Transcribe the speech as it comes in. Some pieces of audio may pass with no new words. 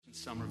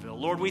Somerville.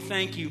 Lord, we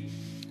thank you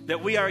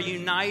that we are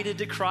united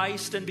to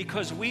Christ, and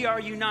because we are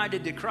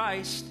united to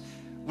Christ,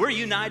 we're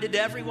united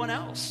to everyone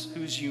else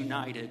who's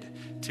united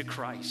to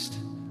Christ.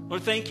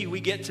 Lord, thank you. We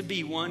get to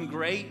be one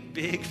great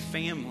big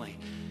family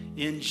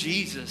in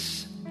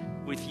Jesus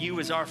with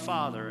you as our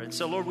Father. And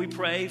so, Lord, we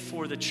pray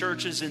for the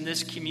churches in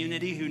this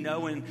community who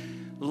know and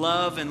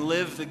love and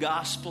live the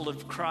gospel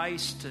of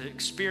Christ to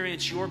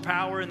experience your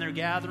power in their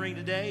gathering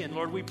today. And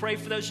Lord, we pray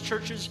for those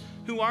churches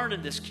who aren't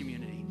in this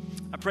community.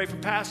 I pray for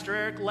Pastor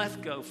Eric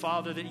Lethgo,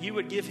 Father, that you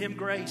would give him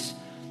grace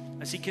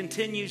as he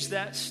continues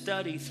that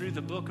study through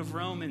the book of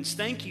Romans.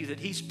 Thank you that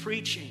he's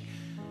preaching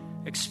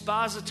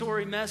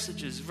expository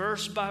messages,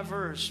 verse by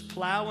verse,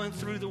 plowing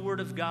through the word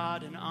of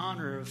God in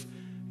honor of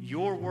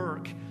your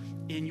work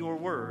in your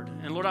word.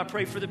 And Lord, I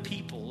pray for the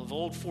people of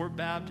Old Fort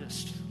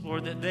Baptist,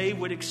 Lord, that they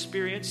would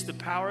experience the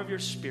power of your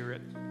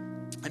Spirit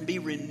and be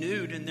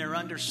renewed in their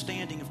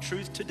understanding of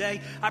truth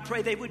today. I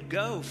pray they would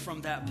go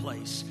from that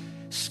place,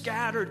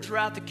 scattered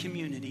throughout the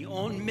community,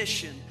 on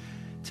mission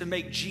to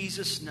make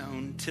Jesus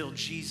known till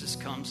Jesus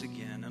comes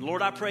again. And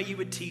Lord, I pray you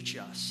would teach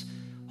us.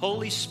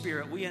 Holy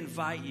Spirit, we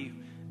invite you,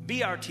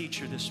 be our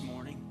teacher this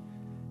morning.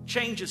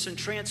 Change us and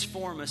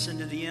transform us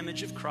into the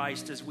image of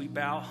Christ as we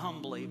bow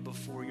humbly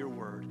before your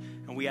word.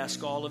 And we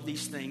ask all of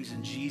these things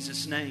in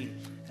Jesus' name.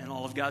 And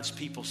all of God's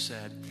people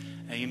said,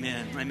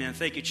 amen. Amen.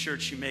 Thank you,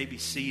 church. You may be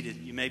seated.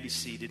 You may be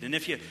seated. And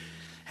if you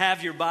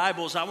have your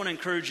Bibles, I want to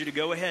encourage you to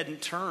go ahead and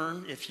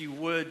turn, if you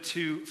would,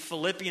 to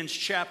Philippians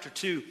chapter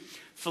 2.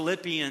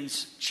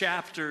 Philippians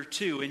chapter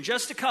 2. In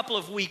just a couple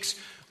of weeks,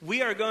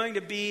 we are going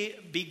to be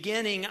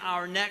beginning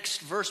our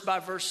next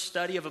verse-by-verse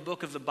study of a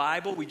book of the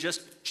Bible. We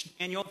just finished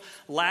Daniel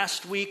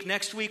last week.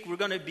 Next week, we're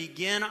going to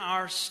begin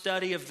our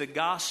study of the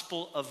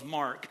Gospel of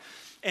Mark.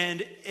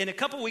 And in a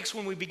couple weeks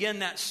when we begin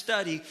that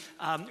study,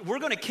 we're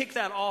going to kick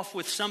that off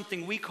with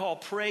something we call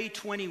Pray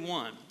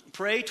 21.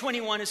 Pray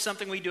 21 is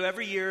something we do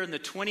every year in the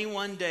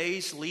 21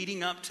 days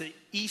leading up to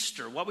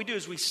Easter. What we do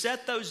is we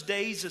set those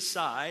days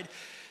aside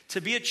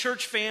to be a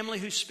church family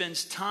who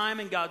spends time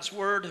in God's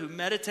Word, who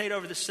meditate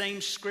over the same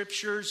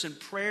scriptures and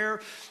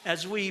prayer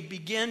as we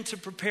begin to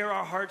prepare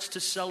our hearts to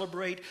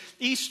celebrate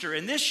Easter.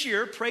 And this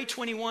year, Pray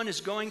 21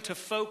 is going to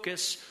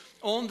focus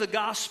on the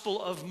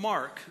Gospel of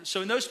Mark.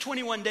 So in those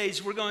 21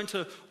 days, we're going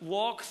to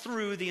walk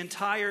through the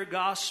entire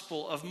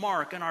Gospel of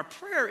Mark. And our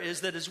prayer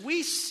is that as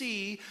we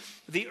see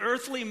the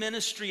earthly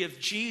ministry of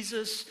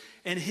Jesus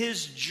and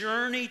his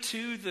journey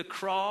to the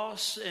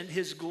cross and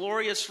his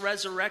glorious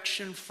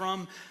resurrection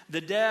from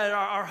the dead,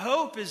 our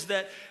hope is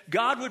that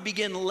God would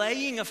begin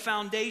laying a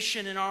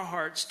foundation in our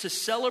hearts to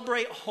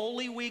celebrate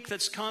Holy Week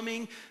that's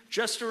coming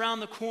just around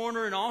the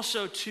corner, and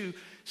also to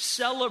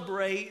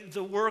celebrate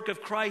the work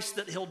of Christ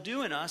that he'll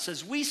do in us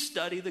as we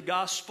study the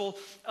Gospel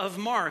of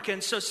Mark.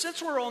 And so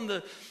since we're on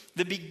the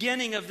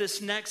beginning of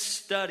this next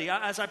study,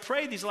 as I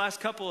prayed these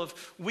last couple of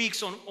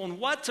weeks on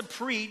what to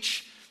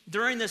preach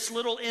during this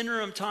little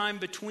interim time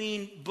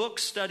between book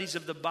studies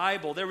of the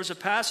Bible, there was a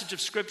passage of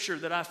scripture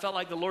that I felt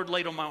like the Lord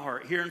laid on my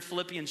heart here in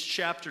Philippians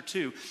chapter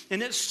 2.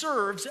 And it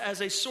serves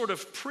as a sort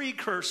of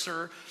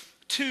precursor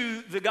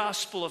to the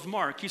Gospel of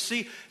Mark. You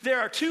see, there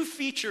are two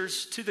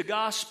features to the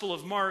Gospel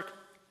of Mark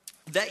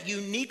that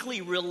uniquely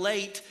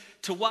relate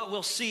to what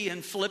we'll see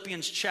in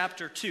Philippians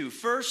chapter 2.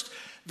 First,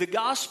 the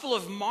Gospel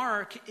of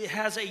Mark, it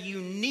has a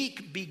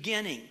unique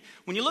beginning.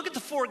 When you look at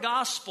the four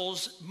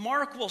Gospels,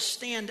 Mark will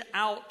stand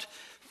out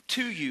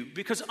to you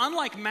because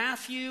unlike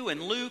Matthew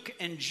and Luke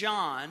and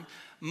John,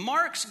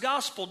 Mark's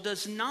gospel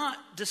does not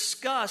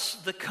discuss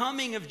the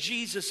coming of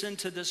Jesus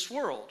into this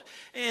world.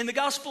 In the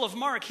Gospel of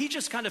Mark, he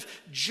just kind of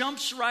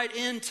jumps right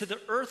into the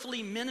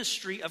earthly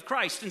ministry of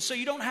Christ. And so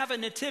you don't have a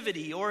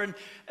nativity or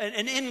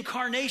an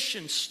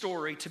incarnation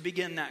story to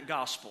begin that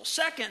gospel.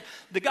 Second,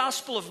 the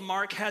Gospel of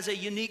Mark has a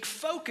unique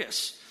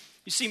focus.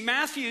 You see,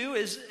 Matthew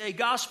is a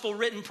gospel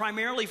written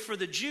primarily for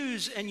the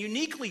Jews and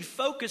uniquely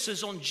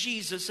focuses on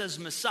Jesus as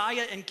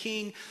Messiah and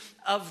King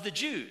of the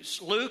Jews.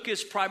 Luke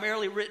is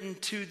primarily written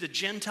to the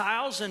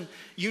Gentiles and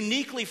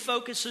uniquely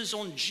focuses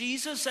on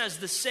Jesus as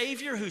the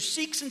Savior who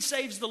seeks and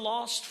saves the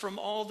lost from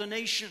all the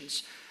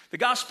nations. The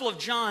Gospel of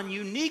John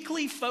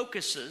uniquely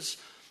focuses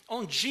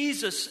on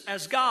Jesus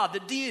as God, the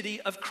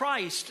deity of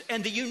Christ.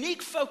 And the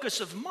unique focus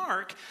of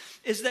Mark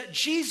is that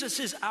Jesus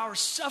is our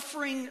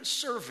suffering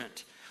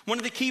servant. One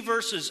of the key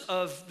verses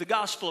of the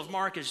Gospel of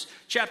Mark is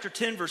chapter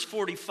 10, verse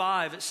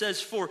 45. It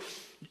says, "For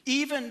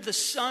even the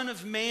Son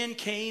of Man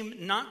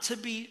came not to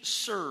be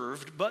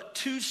served, but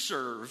to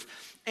serve,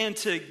 and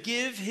to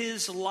give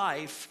his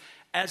life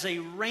as a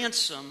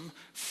ransom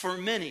for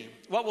many."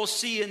 What we'll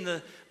see in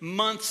the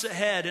months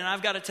ahead, and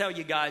I've got to tell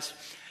you guys,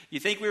 you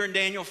think we were in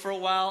Daniel for a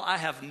while? I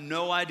have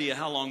no idea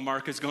how long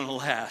Mark is going to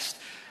last.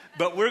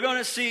 But we're going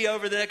to see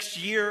over the next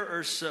year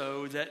or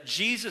so that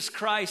Jesus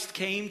Christ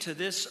came to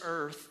this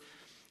earth,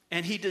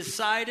 and he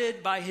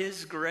decided by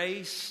his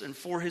grace and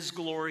for his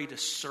glory to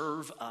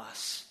serve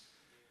us.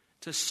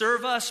 To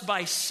serve us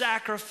by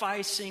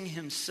sacrificing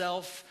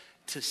himself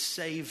to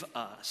save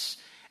us.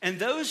 And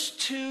those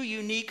two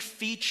unique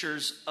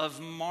features of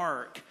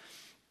Mark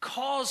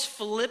cause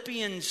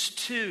Philippians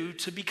 2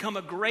 to become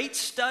a great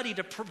study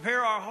to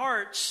prepare our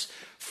hearts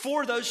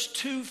for those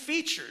two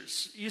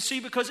features. You see,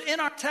 because in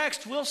our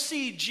text, we'll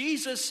see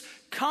Jesus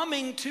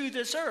coming to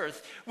this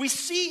earth. We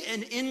see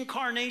an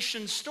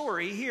incarnation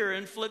story here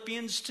in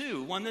Philippians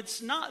 2, one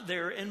that's not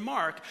there in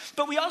Mark.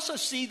 But we also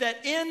see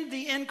that in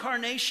the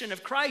incarnation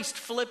of Christ,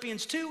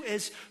 Philippians 2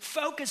 is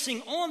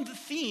focusing on the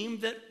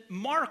theme that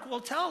Mark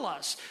will tell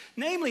us,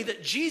 namely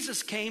that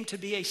Jesus came to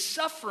be a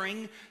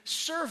suffering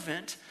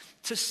servant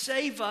to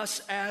save us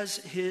as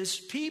his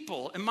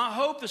people. And my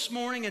hope this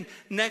morning and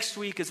next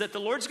week is that the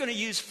Lord's going to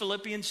use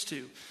Philippians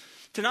 2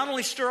 to not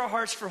only stir our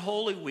hearts for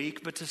Holy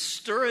Week, but to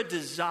stir a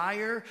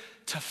desire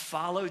to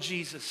follow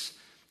Jesus.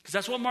 Because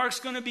that's what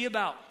Mark's going to be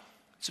about.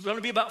 It's going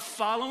to be about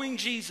following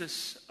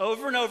Jesus.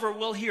 Over and over,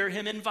 we'll hear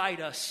him invite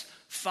us,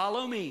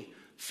 follow me,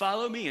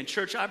 follow me. And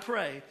church, I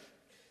pray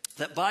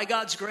that by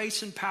God's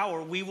grace and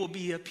power, we will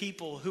be a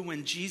people who,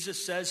 when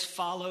Jesus says,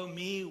 follow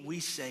me,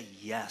 we say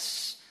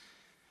yes.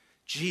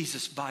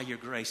 Jesus, by your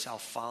grace, I'll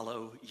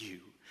follow you.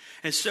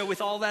 And so with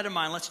all that in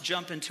mind, let's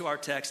jump into our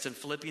text in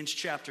Philippians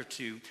chapter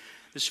 2.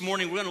 This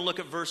morning, we're going to look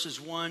at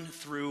verses 1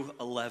 through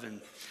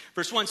 11.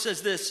 Verse 1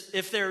 says this: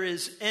 if there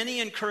is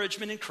any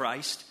encouragement in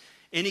Christ,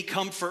 any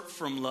comfort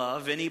from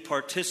love, any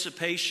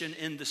participation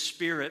in the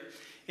Spirit,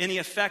 any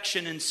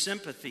affection and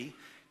sympathy,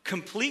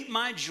 complete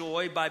my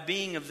joy by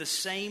being of the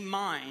same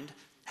mind,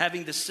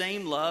 having the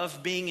same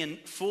love, being in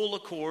full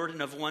accord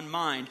and of one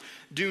mind.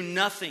 Do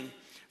nothing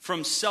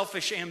from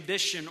selfish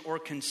ambition or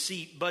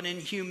conceit, but in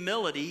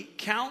humility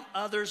count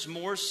others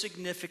more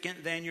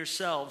significant than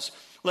yourselves.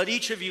 Let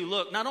each of you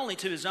look not only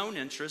to his own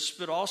interests,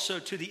 but also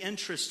to the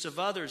interests of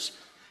others.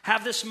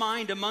 Have this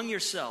mind among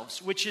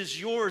yourselves, which is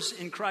yours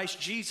in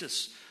Christ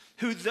Jesus,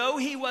 who though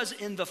he was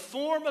in the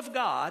form of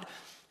God,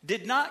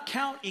 did not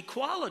count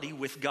equality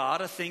with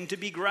God a thing to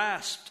be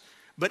grasped,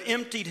 but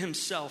emptied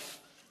himself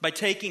by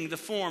taking the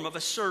form of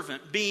a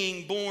servant,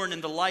 being born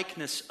in the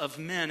likeness of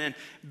men, and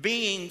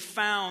being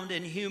found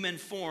in human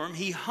form,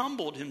 he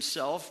humbled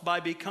himself by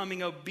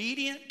becoming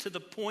obedient to the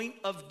point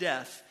of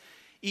death,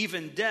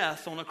 even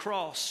death on a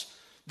cross.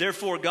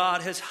 Therefore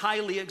God has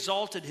highly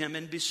exalted him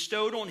and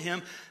bestowed on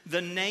him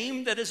the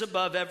name that is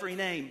above every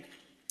name,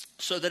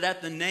 so that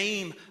at the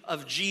name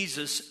of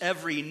Jesus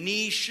every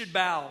knee should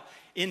bow,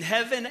 in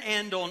heaven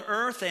and on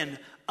earth and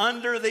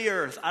under the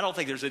earth. I don't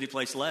think there's any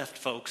place left,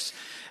 folks.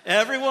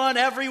 Everyone,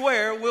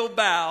 everywhere will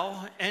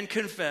bow and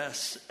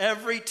confess,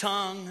 every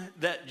tongue,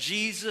 that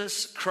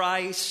Jesus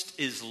Christ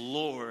is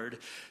Lord,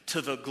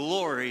 to the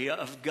glory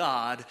of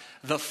God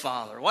the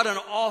Father. What an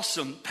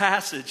awesome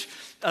passage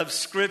of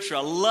Scripture.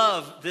 I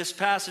love this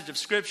passage of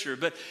Scripture.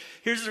 But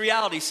here's the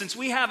reality. Since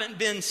we haven't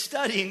been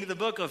studying the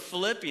book of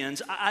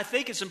Philippians, I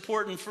think it's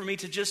important for me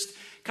to just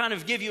kind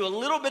of give you a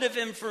little bit of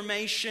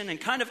information and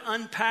kind of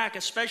unpack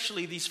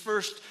especially these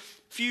first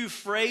few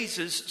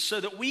phrases so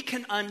that we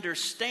can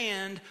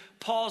understand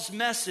Paul's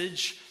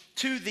message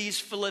to these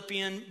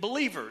Philippian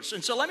believers.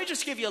 And so let me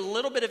just give you a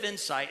little bit of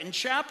insight. In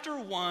chapter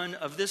 1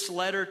 of this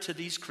letter to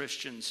these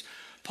Christians,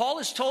 Paul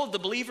has told the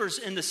believers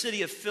in the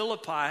city of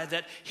Philippi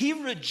that he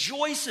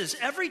rejoices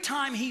every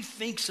time he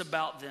thinks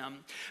about them.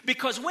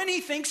 Because when he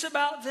thinks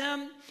about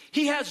them,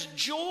 he has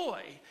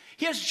joy.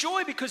 He has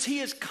joy because he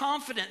is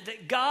confident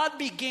that God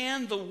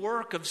began the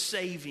work of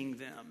saving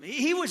them.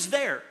 He was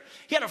there.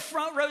 He had a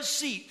front row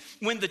seat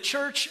when the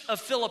church of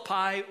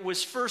Philippi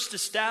was first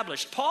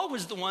established. Paul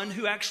was the one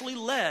who actually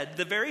led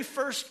the very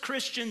first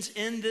Christians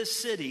in this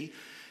city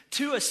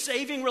to a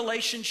saving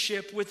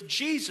relationship with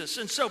Jesus.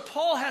 And so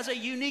Paul has a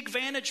unique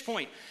vantage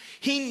point.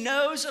 He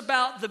knows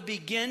about the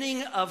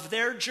beginning of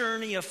their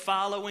journey of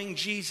following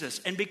Jesus.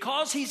 And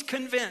because he's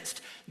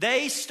convinced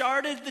they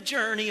started the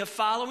journey of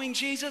following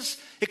Jesus,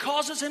 it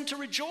causes him to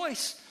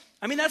rejoice.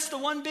 I mean, that's the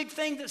one big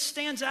thing that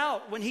stands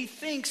out when he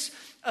thinks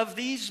of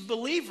these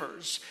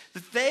believers,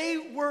 that they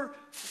were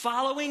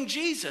following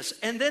Jesus.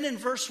 And then in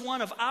verse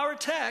 1 of our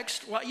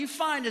text, what you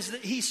find is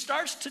that he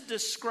starts to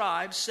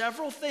describe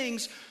several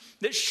things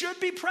that should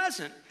be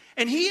present.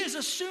 And he is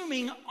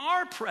assuming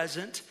are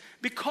present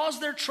because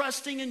they're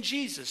trusting in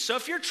Jesus. So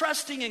if you're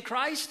trusting in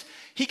Christ,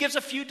 he gives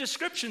a few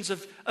descriptions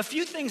of a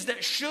few things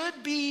that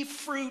should be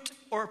fruit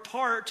or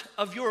part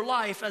of your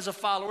life as a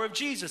follower of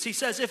Jesus. He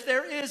says, if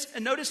there is,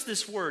 and notice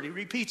this word, he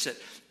repeats it,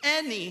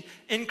 any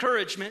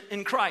encouragement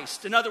in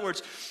Christ. In other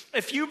words,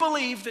 if you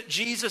believe that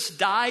Jesus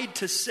died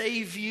to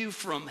save you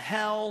from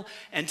hell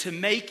and to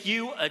make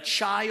you a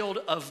child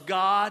of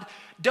God,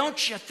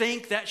 don't you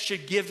think that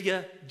should give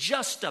you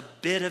just a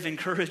bit of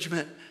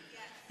encouragement?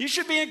 You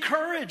should be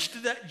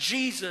encouraged that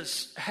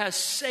Jesus has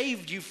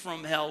saved you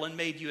from hell and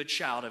made you a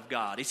child of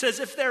God. He says,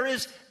 if there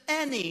is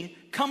any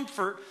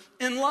comfort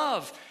in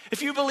love,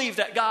 if you believe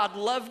that God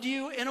loved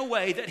you in a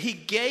way that he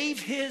gave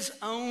his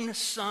own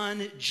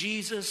son,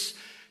 Jesus,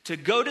 to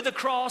go to the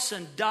cross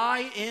and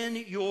die in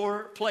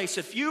your place,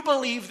 if you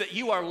believe that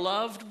you are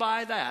loved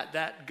by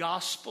that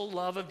gospel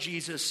love of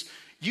Jesus,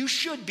 you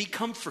should be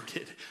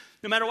comforted.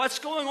 No matter what's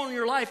going on in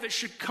your life, it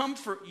should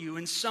comfort you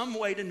in some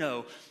way to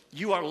know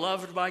you are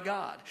loved by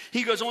God.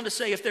 He goes on to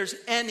say, if there's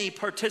any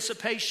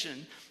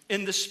participation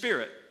in the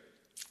Spirit.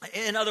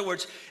 In other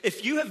words,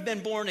 if you have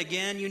been born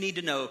again, you need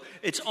to know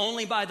it's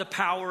only by the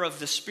power of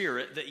the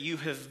Spirit that you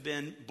have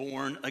been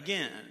born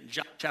again.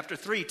 John chapter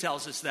 3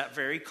 tells us that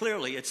very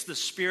clearly. It's the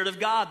Spirit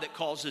of God that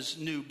causes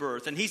new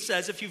birth. And he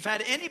says if you've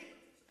had any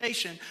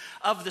participation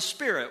of the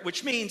Spirit,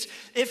 which means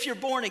if you're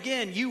born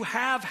again, you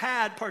have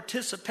had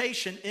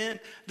participation in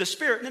the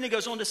Spirit. And then he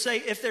goes on to say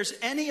if there's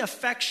any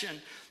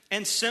affection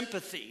and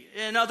sympathy.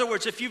 In other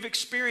words, if you've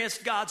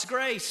experienced God's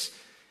grace,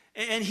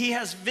 and he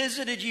has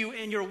visited you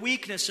in your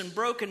weakness and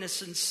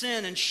brokenness and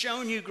sin and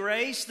shown you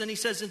grace, then he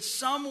says in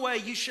some way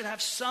you should have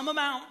some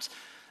amount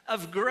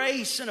of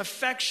grace and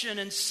affection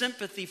and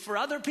sympathy for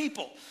other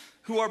people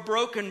who are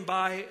broken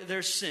by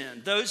their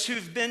sin. Those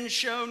who've been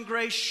shown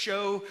grace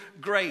show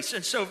grace.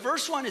 And so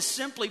verse 1 is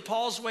simply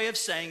Paul's way of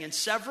saying in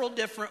several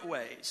different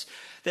ways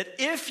that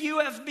if you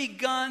have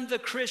begun the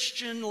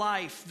Christian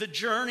life, the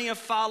journey of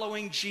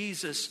following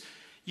Jesus,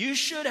 you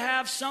should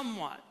have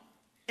somewhat,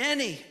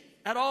 any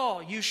at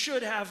all, you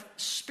should have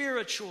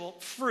spiritual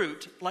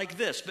fruit like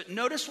this. But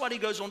notice what he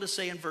goes on to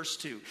say in verse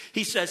 2.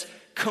 He says,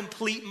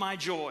 complete my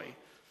joy.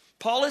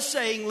 Paul is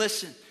saying,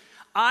 listen,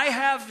 I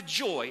have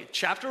joy,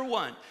 chapter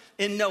 1,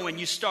 in knowing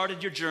you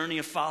started your journey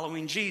of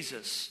following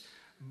Jesus.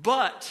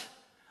 But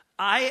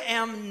I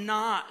am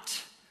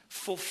not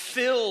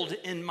fulfilled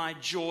in my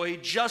joy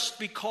just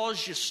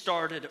because you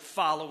started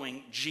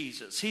following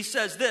Jesus. He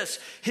says this,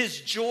 his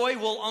joy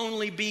will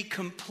only be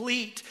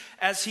complete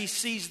as he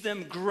sees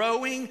them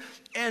growing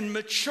and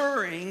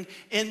maturing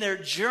in their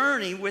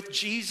journey with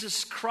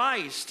Jesus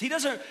Christ. He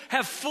doesn't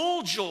have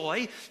full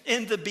joy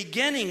in the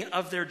beginning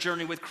of their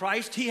journey with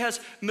Christ. He has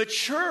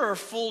mature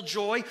full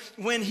joy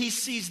when he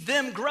sees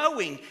them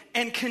growing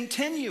and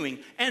continuing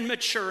and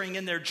maturing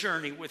in their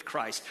journey with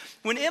Christ.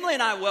 When Emily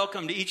and I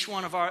welcomed each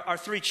one of our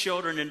 3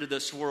 children into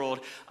this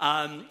world,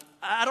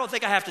 I don't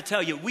think I have to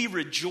tell you, we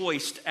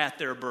rejoiced at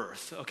their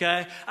birth,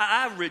 okay?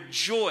 I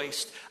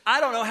rejoiced.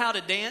 I don't know how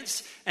to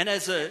dance, and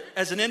as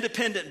an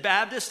independent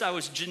Baptist, I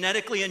was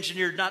genetically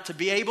engineered not to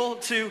be able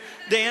to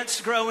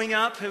dance growing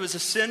up. It was a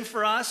sin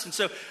for us, and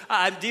so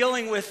I'm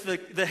dealing with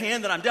the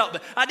hand that I'm dealt.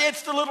 But I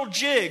danced a little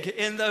jig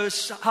in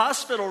those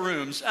hospital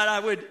rooms, and I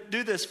would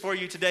do this for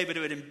you today, but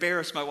it would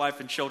embarrass my wife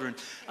and children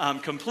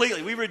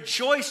completely. We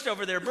rejoiced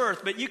over their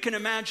birth, but you can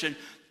imagine,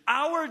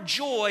 our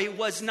joy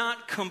was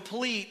not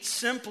complete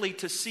simply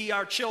to see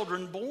our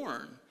children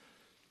born.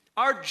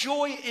 Our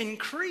joy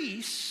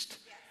increased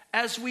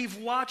as we've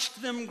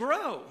watched them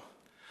grow.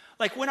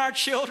 Like when our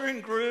children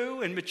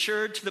grew and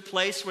matured to the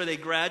place where they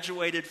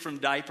graduated from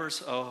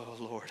diapers, oh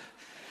Lord.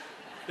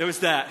 There was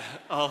that.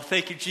 Oh,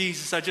 thank you,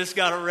 Jesus. I just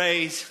got a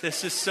raise.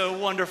 This is so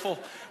wonderful.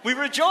 We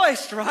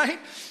rejoiced, right?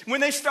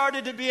 When they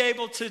started to be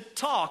able to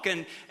talk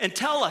and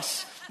tell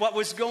us what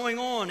was going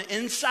on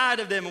inside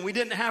of them. And we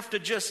didn't have to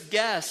just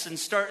guess and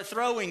start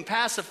throwing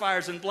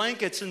pacifiers and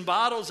blankets and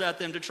bottles at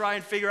them to try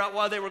and figure out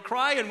why they were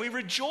crying. We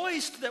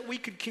rejoiced that we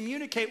could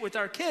communicate with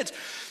our kids.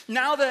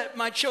 Now that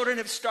my children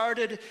have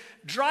started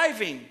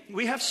driving,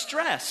 we have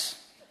stress.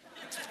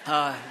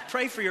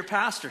 Pray for your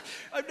pastor.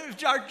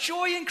 Our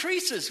joy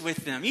increases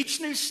with them,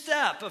 each new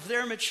step of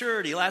their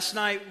maturity. Last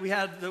night we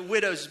had the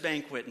widow's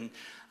banquet, and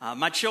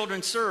my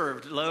children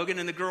served. Logan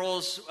and the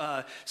girls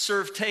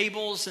served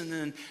tables, and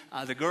then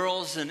the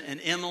girls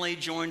and Emily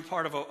joined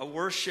part of a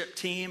worship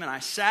team. And I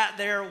sat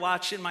there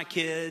watching my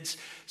kids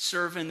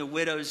serving the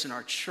widows in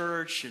our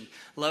church. And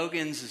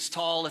Logan's as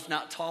tall, if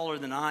not taller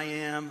than I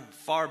am,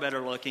 far better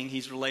looking.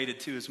 He's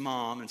related to his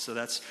mom, and so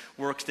that's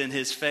worked in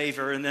his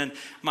favor. And then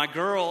my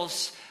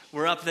girls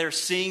were up there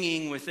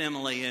singing with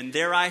Emily, and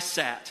there I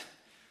sat,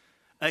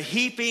 a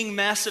heaping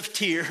mess of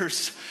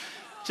tears,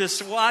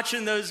 just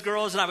watching those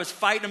girls, and I was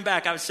fighting them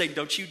back. I was saying,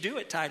 don't you do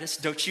it, Titus.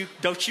 Don't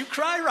you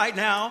cry right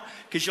now,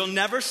 because you'll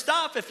never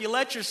stop if you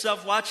let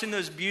yourself, watching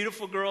those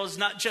beautiful girls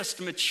not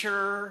just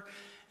mature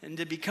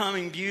into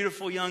becoming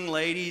beautiful young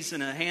ladies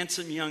and a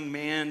handsome young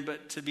man,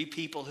 but to be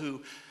people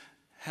who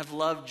have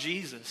loved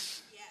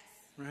Jesus, yes,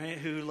 right?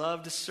 Who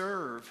love to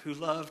serve, who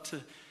love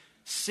to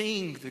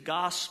sing the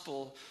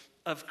gospel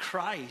of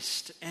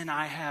Christ. And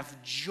I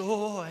have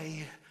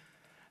joy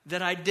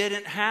that I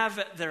didn't have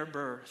at their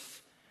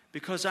birth,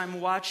 because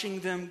I'm watching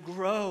them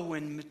grow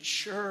and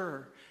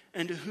mature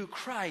into who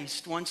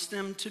Christ wants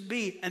them to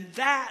be. And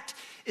that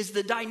is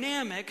the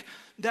dynamic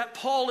that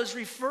Paul is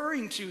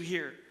referring to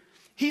here.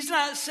 He's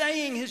not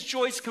saying his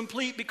joy is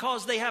complete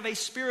because they have a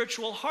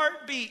spiritual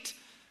heartbeat.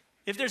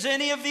 If there's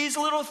any of these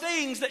little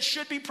things that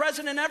should be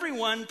present in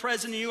everyone,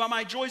 present in you,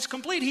 my joy is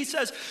complete. He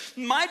says,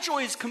 my joy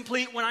is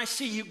complete when I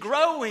see you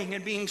growing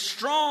and being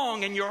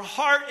strong, and your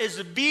heart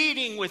is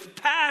beating with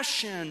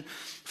passion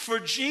for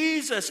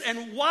Jesus.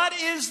 And what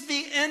is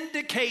the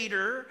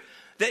indicator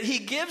that he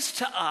gives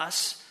to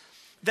us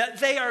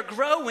that they are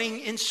growing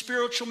in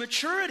spiritual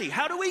maturity.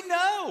 How do we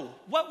know?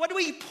 What do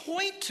we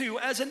point to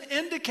as an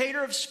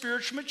indicator of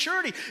spiritual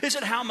maturity? Is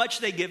it how much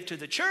they give to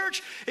the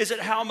church? Is it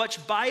how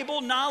much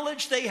Bible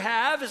knowledge they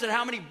have? Is it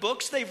how many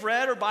books they've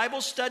read or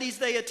Bible studies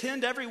they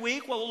attend every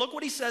week? Well, look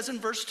what he says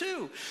in verse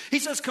 2. He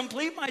says,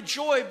 complete my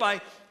joy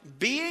by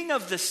being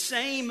of the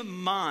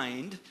same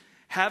mind,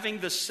 having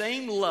the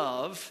same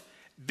love,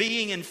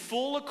 being in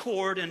full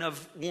accord and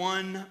of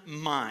one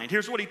mind.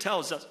 Here's what he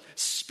tells us.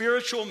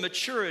 Spiritual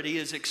maturity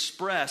is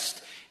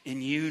expressed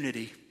in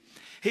unity.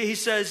 He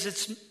says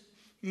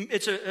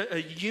it's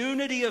a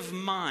unity of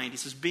mind. He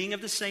says being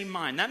of the same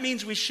mind. That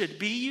means we should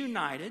be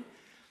united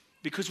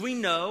because we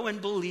know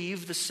and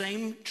believe the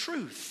same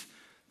truth.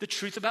 The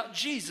truth about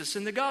Jesus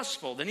in the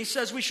gospel. Then he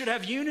says we should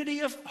have unity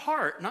of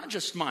heart, not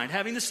just mind,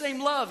 having the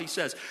same love, he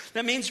says.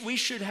 That means we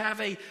should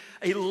have a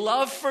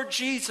love for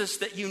Jesus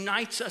that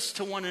unites us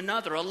to one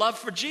another, a love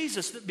for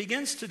Jesus that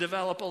begins to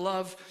develop a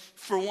love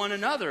for one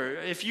another.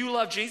 If you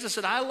love Jesus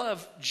and I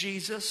love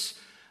Jesus,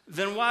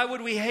 then why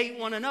would we hate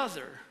one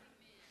another?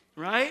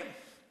 Right?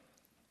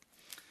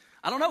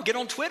 I don't know, get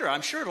on Twitter,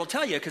 I'm sure it'll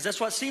tell you, because that's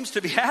what seems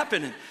to be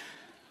happening.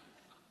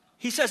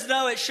 He says,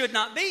 no, it should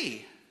not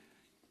be.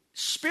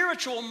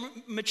 Spiritual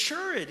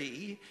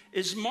maturity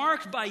is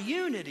marked by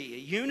unity, a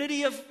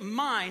unity of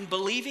mind,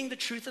 believing the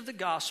truth of the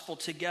gospel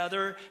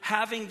together,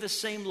 having the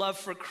same love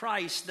for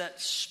Christ that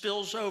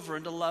spills over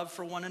into love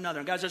for one another.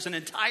 And guys, there's an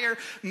entire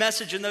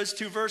message in those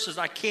two verses.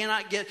 I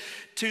cannot get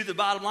to the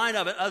bottom line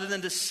of it other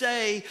than to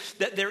say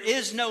that there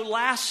is no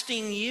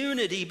lasting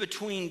unity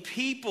between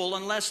people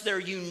unless they're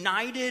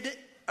united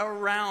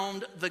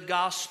around the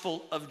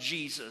gospel of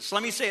Jesus.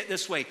 Let me say it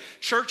this way.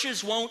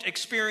 Churches won't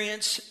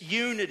experience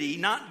unity,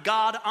 not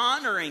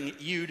God-honoring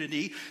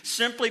unity,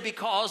 simply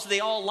because they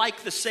all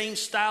like the same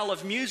style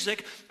of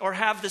music or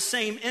have the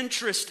same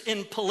interest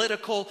in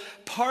political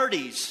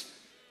parties.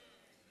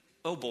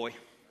 Oh boy,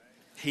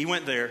 he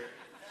went there.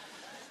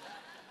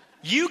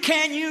 You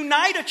can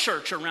unite a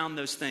church around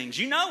those things.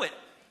 You know it.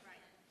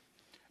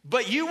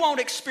 But you won't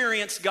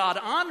experience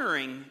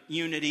God-honoring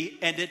unity,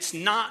 and it's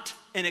not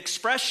an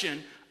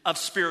expression of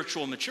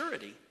spiritual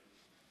maturity.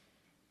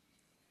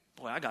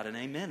 Boy, I got an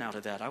amen out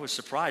of that. I was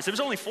surprised. There was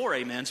only 4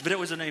 amens, but it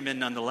was an amen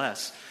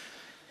nonetheless.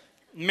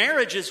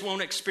 Marriages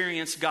won't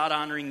experience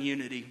God-honoring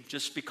unity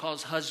just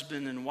because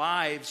husband and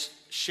wives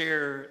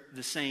share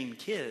the same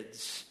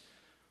kids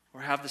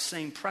or have the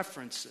same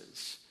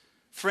preferences.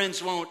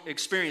 Friends won't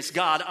experience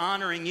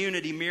God-honoring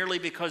unity merely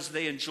because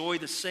they enjoy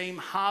the same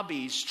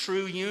hobbies.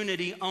 True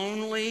unity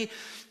only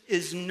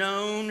is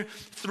known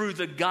through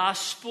the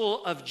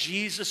gospel of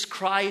Jesus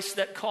Christ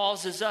that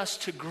causes us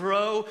to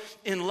grow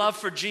in love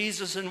for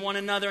Jesus and one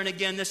another. And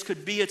again, this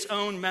could be its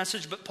own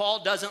message, but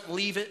Paul doesn't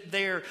leave it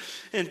there.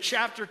 In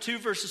chapter 2,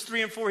 verses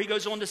 3 and 4, he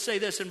goes on to say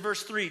this in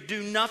verse 3,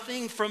 do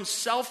nothing from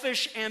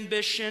selfish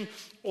ambition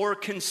or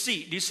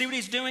conceit. Do you see what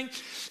he's doing?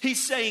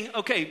 He's saying,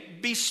 okay,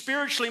 be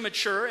spiritually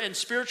mature, and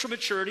spiritual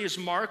maturity is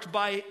marked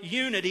by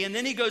unity. And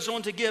then he goes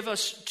on to give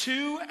us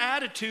 2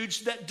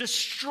 attitudes that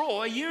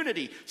destroy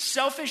unity: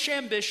 selfish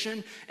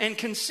ambition and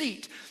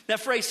conceit.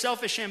 That phrase,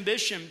 selfish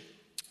ambition,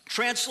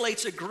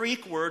 translates a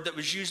Greek word that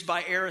was used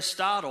by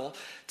Aristotle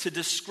to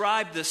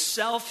describe the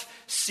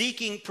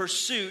self-seeking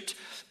pursuit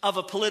of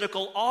a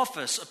political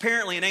office.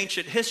 Apparently in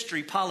ancient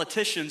history,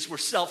 politicians were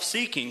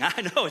self-seeking.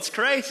 I know, it's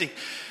crazy.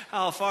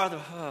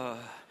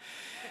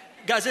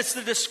 Guys, it's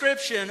the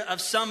description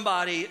of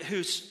somebody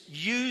who's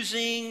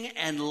using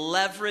and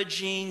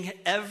leveraging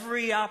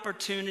every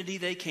opportunity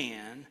they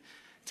can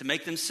to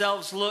make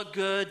themselves look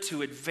good,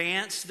 to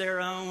advance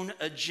their own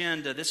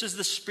agenda. This is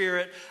the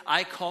spirit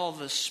I call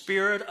the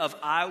spirit of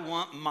I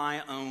want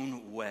my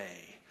own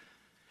way.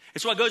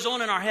 It's what goes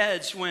on in our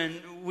heads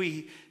when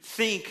we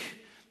think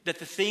that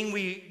the thing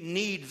we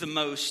need the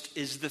most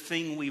is the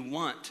thing we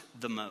want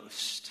the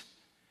most.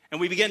 And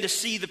we begin to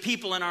see the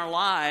people in our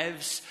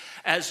lives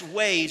as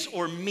ways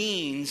or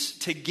means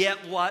to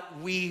get what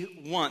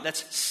we want.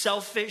 That's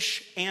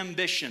selfish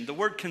ambition. The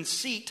word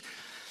conceit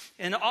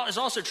is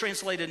also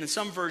translated in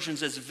some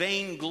versions as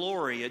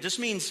vainglory. It just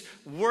means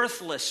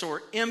worthless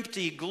or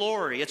empty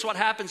glory. It's what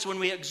happens when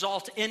we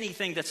exalt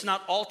anything that's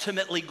not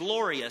ultimately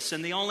glorious.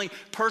 And the only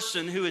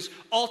person who is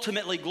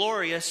ultimately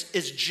glorious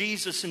is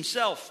Jesus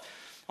himself.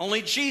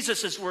 Only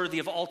Jesus is worthy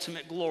of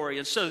ultimate glory.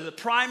 And so the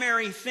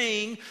primary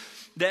thing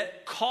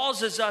that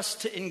causes us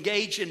to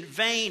engage in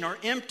vain or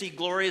empty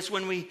glory is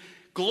when we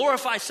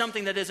glorify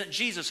something that isn't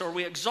Jesus, or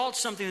we exalt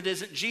something that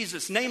isn't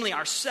Jesus, namely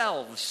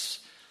ourselves.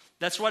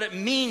 That's what it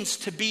means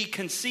to be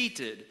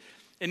conceited.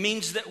 It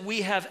means that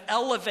we have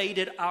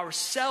elevated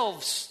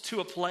ourselves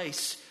to a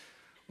place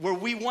where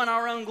we want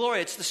our own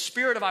glory. It's the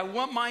spirit of I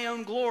want my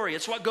own glory.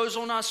 It's what goes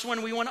on us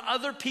when we want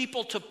other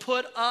people to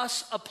put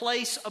us a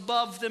place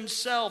above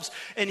themselves.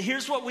 And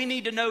here's what we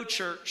need to know,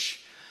 church.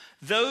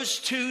 Those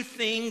 2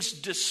 things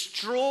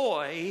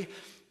destroy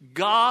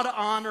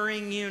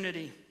God-honoring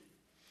unity.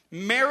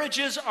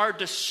 Marriages are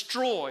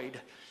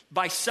destroyed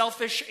by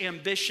selfish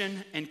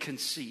ambition and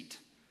conceit.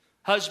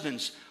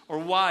 Husbands or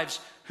wives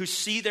who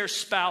see their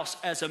spouse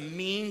as a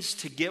means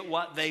to get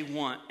what they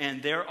want.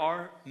 And there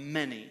are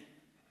many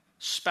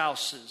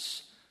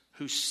spouses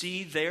who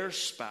see their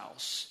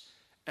spouse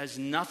as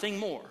nothing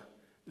more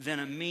than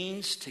a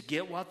means to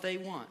get what they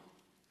want.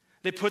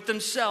 They put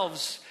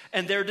themselves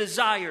and their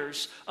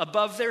desires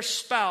above their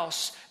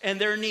spouse and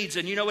their needs.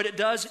 And you know what it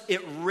does?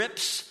 It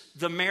rips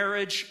the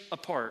marriage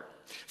apart.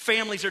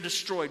 Families are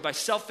destroyed by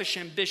selfish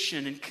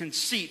ambition and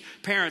conceit.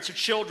 Parents or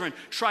children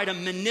try to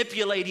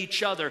manipulate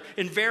each other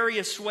in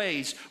various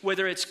ways,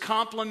 whether it's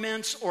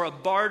compliments or a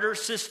barter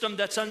system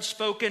that's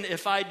unspoken.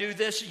 If I do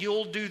this,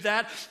 you'll do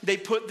that. They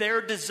put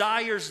their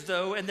desires,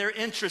 though, and their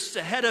interests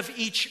ahead of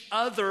each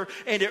other,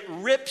 and it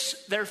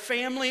rips their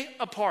family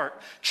apart.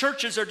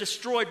 Churches are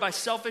destroyed by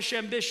selfish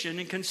ambition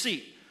and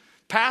conceit.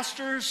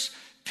 Pastors,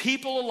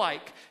 people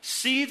alike,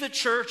 see the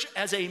church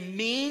as a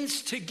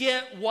means to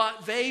get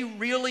what they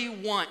really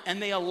want,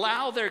 and they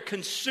allow their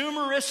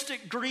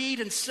consumeristic greed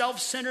and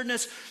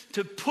self-centeredness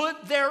to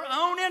put their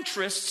own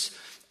interests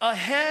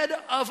ahead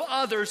of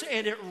others,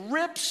 and it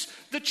rips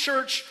the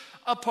church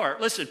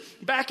apart. Listen,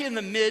 back in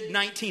the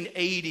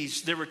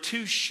mid-1980s, there were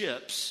two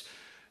ships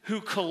who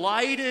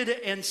collided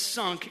and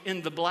sunk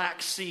in the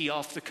Black Sea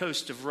off the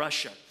coast of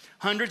Russia.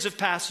 Hundreds of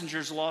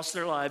passengers lost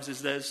their lives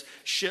as those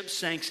ships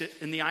sank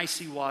in the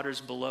icy waters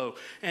below.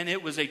 And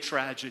it was a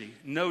tragedy,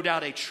 no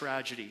doubt a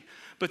tragedy.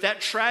 But that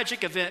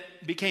tragic event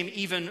became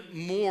even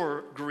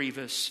more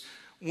grievous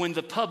when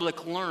the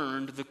public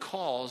learned the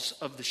cause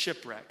of the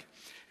shipwreck.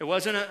 It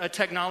wasn't a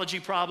technology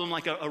problem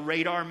like a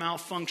radar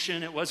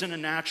malfunction. It wasn't a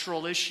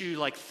natural issue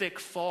like thick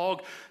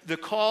fog. The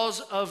cause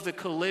of the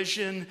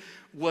collision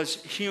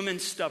was human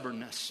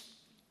stubbornness.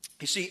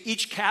 You see,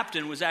 each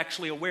captain was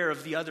actually aware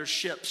of the other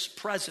ship's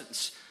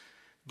presence.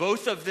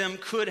 Both of them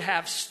could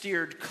have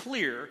steered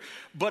clear,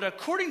 but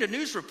according to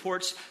news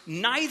reports,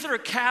 neither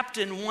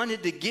captain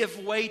wanted to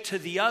give way to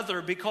the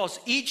other because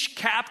each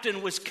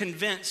captain was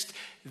convinced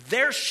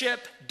their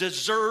ship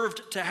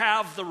deserved to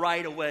have the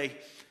right of way.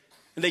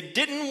 And they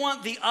didn't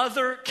want the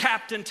other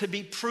captain to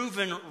be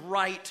proven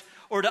right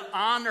or to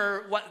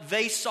honor what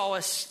they saw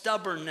as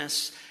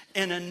stubbornness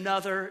in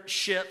another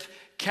ship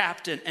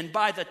captain. And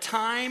by the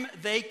time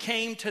they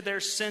came to their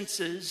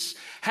senses,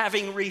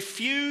 having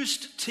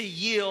refused to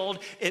yield,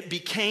 it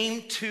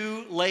became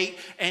too late,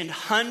 and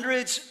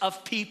hundreds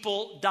of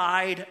people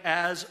died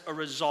as a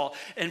result.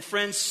 And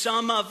friends,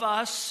 some of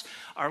us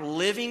are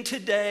living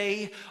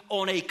today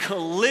on a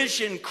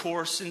collision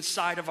course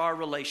inside of our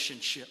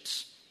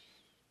relationships.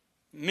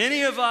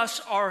 Many of us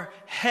are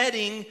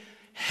heading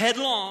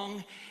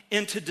headlong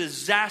into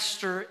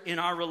disaster in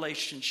our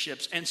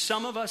relationships. And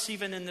some of us,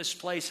 even in this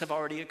place, have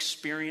already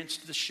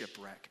experienced the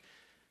shipwreck.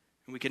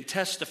 And we can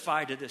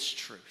testify to this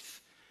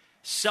truth.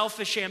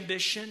 Selfish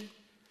ambition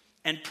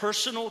and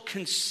personal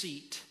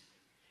conceit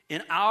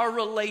in our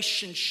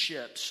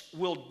relationships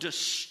will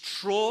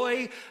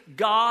destroy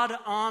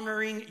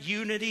God-honoring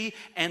unity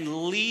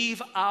and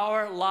leave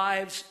our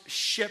lives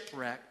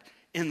shipwrecked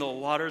in the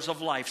waters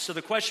of life. So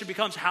the question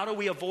becomes, how do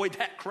we avoid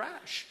that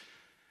crash?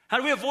 How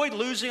do we avoid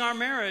losing our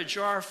marriage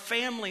or our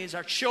families,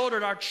 our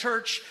children, our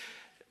church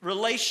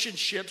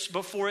relationships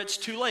before it's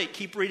too late?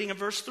 Keep reading in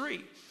verse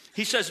 3.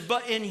 He says,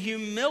 but in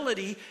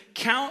humility,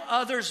 count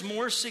others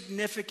more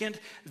significant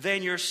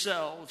than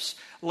yourselves.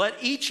 Let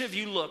each of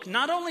you look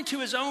not only to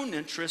his own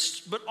interests,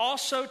 but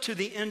also to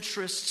the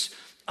interests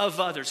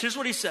of others. Here's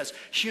what he says.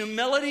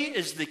 Humility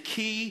is the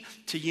key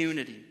to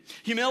unity.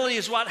 Humility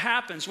is what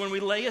happens when we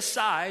lay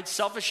aside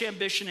selfish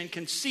ambition and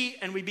conceit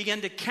and we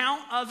begin to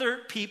count other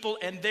people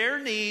and their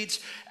needs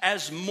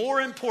as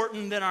more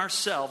important than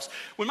ourselves.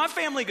 When my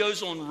family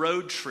goes on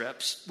road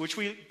trips, which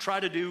we try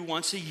to do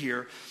once a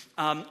year,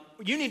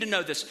 you need to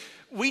know this.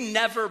 We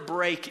never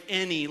break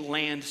any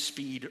land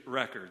speed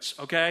records,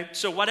 okay?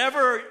 So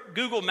whatever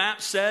Google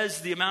Maps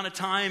says the amount of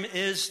time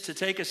is to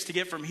take us to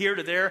get from here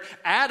to there,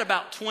 add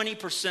about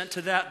 20%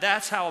 to that.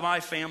 That's how my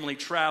family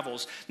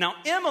travels. Now,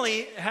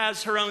 Emily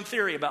has her own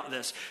theory about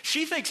this.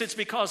 She thinks it's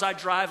because I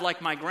drive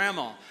like my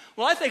grandma.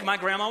 Well, I think my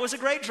grandma was a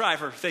great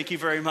driver, thank you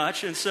very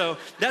much. And so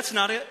that's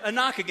not a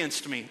knock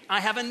against me. I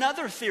have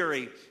another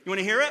theory. You want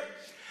to hear it?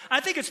 I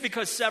think it's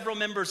because several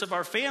members of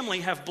our family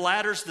have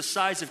bladders the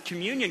size of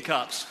communion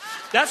cups.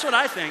 That's what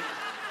I think.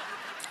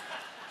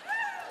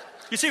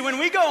 You see, when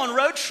we go on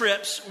road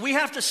trips, we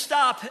have to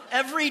stop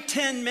every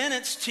 10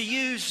 minutes to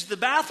use the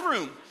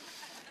bathroom.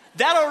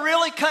 That'll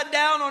really cut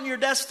down on your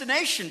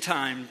destination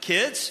time,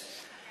 kids.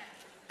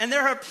 And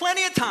there are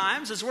plenty of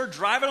times as we're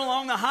driving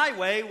along the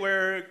highway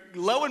where,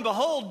 lo and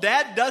behold,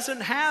 Dad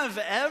doesn't have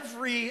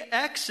every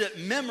exit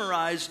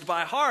memorized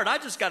by heart. I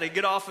just got to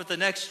get off at the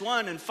next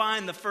one and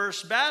find the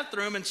first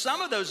bathroom. And some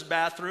of those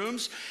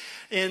bathrooms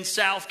in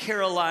South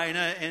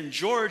Carolina and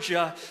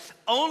Georgia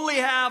only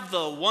have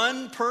the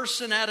one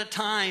person at a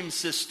time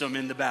system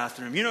in the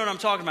bathroom. You know what I'm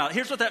talking about.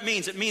 Here's what that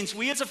means. It means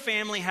we as a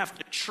family have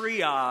to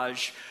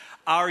triage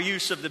our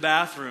use of the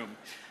bathroom.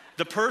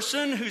 The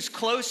person who's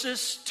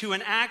closest to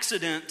an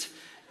accident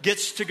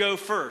gets to go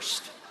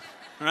first,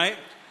 right?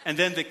 And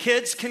then the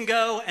kids can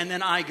go, and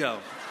then I go,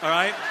 all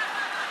right?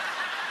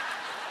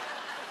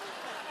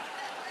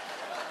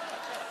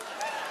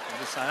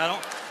 this.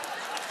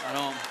 I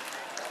don't.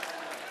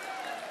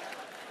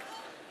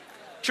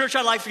 Church,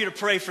 I'd like for you to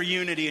pray for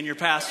unity in your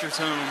pastor's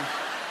home.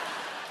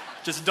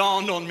 Just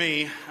dawned on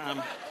me.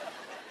 I'm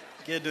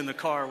getting in the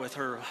car with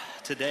her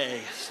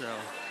today, so.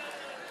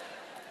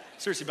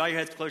 Seriously, bow your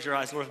heads, close your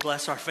eyes. Lord,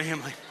 bless our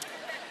family.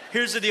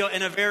 Here's the deal.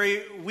 In a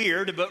very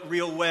weird but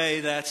real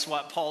way, that's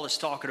what Paul is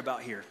talking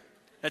about here.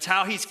 That's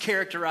how he's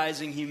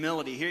characterizing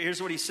humility.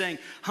 Here's what he's saying.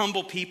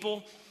 Humble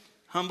people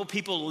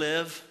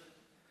live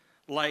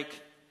like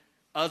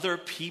other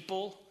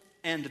people,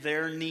 and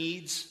their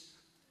needs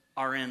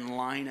are in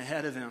line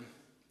ahead of them.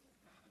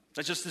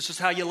 That's just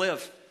how you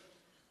live.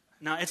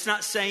 Now, it's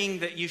not saying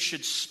that you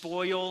should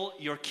spoil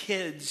your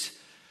kids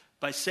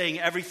by saying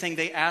everything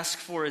they ask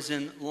for is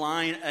in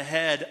line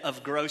ahead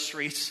of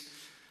groceries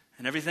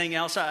and everything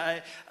else.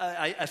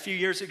 A few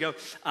years ago,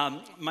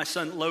 my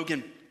son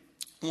Logan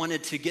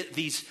wanted to get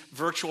these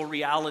virtual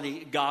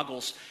reality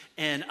goggles.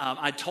 And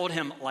I told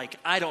him,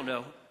 I don't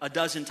know, a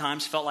dozen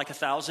times, felt like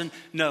 1,000.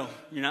 No,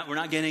 we're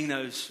not getting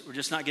those. We're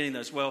just not getting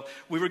those. Well,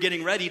 we were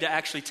getting ready to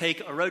actually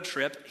take a road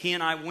trip. He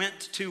and I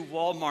went to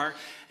Walmart,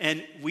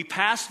 and we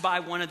passed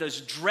by one of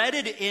those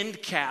dreaded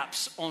end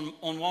caps on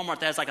Walmart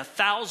that has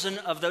 1,000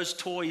 of those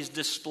toys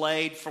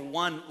displayed for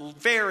one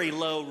very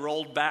low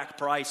rolled back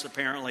price,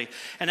 apparently.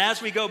 And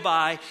as we go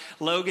by,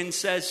 Logan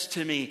says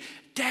to me,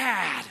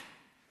 "Dad,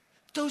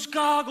 those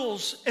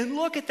goggles, and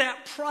look at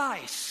that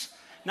price."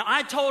 Now,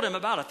 I told him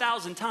about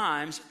 1,000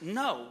 times,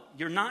 no,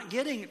 you're not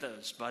getting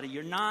those, buddy.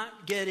 You're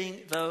not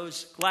getting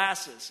those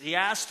glasses. He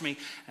asked me,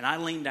 and I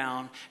leaned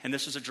down, and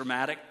this was a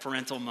dramatic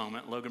parental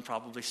moment. Logan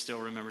probably still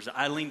remembers it.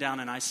 I leaned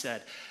down and I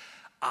said,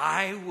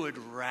 "I would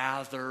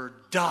rather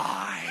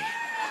die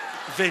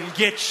than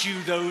get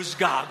you those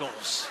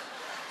goggles."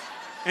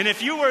 And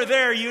if you were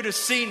there, you'd have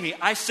seen me.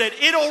 I said,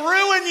 "It'll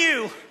ruin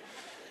you.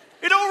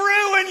 It'll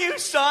ruin you,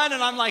 son."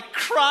 And I'm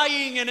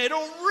crying, and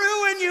it'll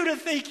ruin you to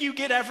think you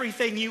get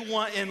everything you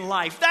want in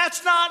life.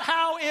 That's not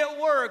how it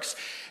works.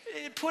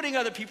 Putting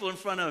other people in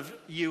front of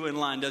you in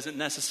line doesn't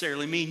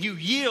necessarily mean you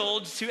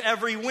yield to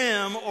every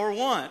whim or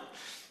want.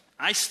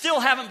 I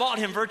still haven't bought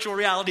him virtual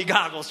reality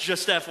goggles,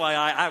 just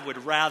FYI. I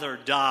would rather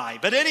die.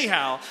 But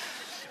anyhow,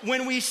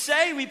 when we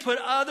say we put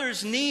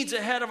others' needs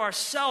ahead of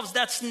ourselves,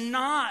 that's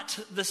not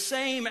the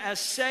same as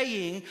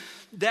saying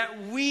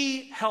that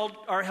we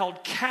are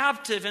held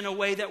captive in a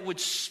way that would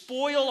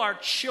spoil our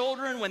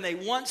children when they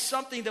want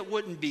something that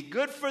wouldn't be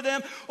good for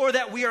them, or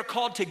that we are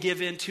called to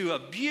give into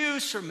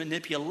abuse or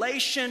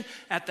manipulation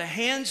at the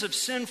hands of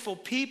sinful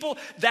people.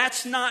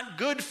 That's not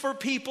good for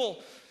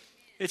people.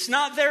 It's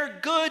not their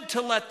good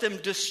to let them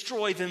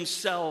destroy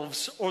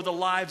themselves or the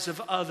lives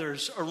of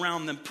others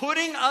around them.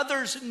 Putting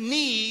others'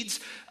 needs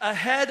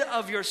ahead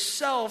of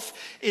yourself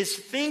is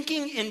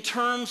thinking in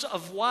terms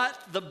of what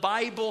the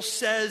Bible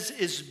says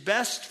is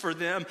best for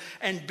them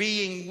and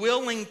being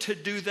willing to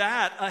do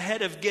that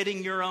ahead of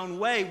getting your own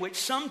way, which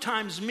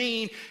sometimes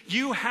mean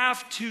you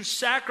have to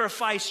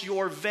sacrifice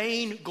your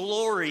vain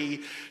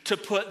glory to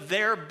put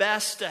their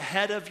best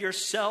ahead of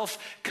yourself,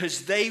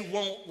 because they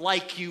won't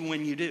like you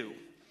when you do.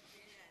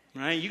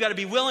 Right? You got to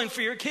be willing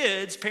for your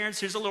kids. Parents,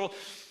 here's a little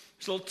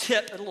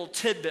tip, a little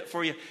tidbit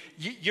for you.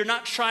 You're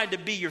not trying to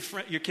be your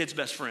kid's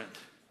best friend.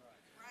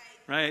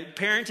 Right?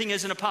 Parenting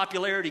isn't a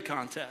popularity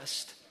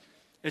contest.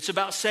 It's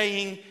about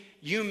saying,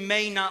 you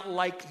may not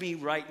like me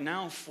right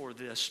now for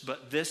this,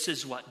 but this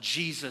is what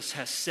Jesus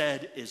has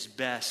said is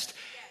best.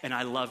 And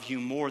I love you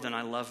more than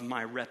I love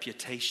my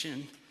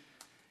reputation,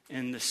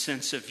 in the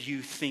sense of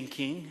you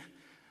thinking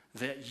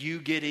that you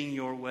getting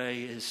your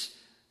way is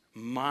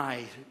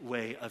my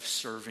way of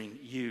serving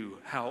you.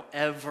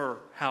 However,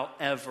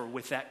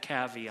 with that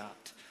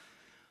caveat,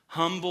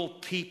 humble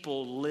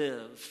people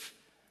live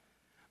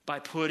by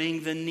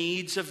putting the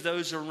needs of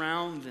those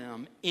around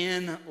them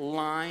in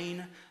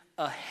line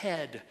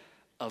ahead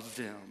of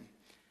them.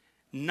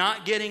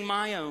 Not getting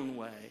my own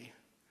way,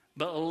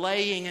 but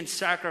laying and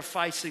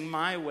sacrificing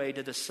my way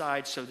to the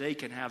side so they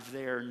can have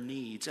their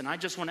needs. And I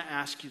just want to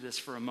ask you this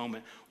for a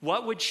moment.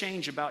 What would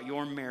change about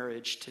your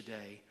marriage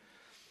today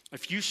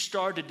if you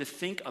started to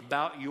think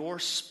about your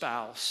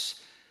spouse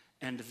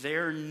and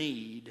their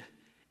need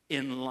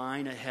in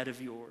line ahead of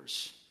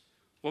yours?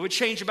 What would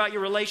change about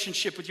your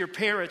relationship with your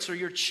parents or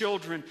your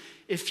children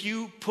if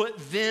you put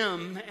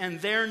them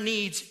and their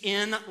needs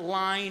in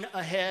line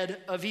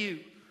ahead of you?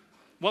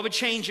 What would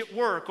change at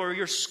work or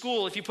your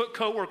school if you put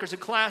coworkers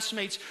and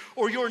classmates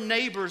or your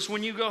neighbors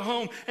when you go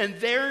home and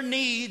their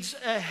needs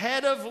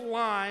ahead of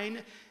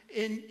line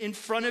in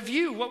front of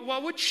you?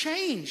 What would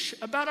change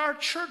about our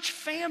church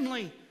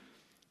family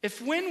if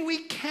when we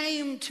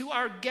came to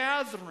our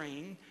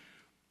gathering,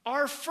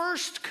 our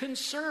first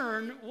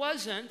concern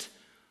wasn't,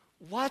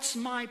 what's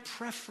my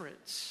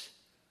preference?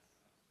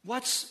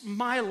 What's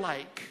my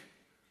like?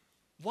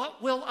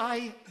 What will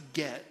I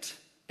get?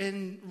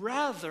 And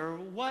rather,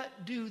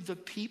 what do the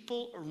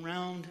people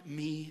around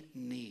me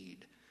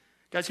need?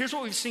 Guys, here's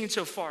what we've seen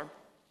so far.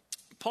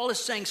 Paul is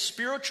saying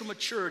spiritual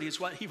maturity is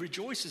what he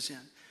rejoices in.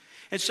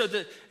 And so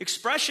the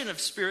expression of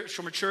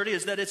spiritual maturity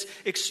is that it's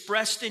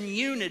expressed in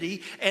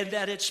unity and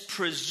that it's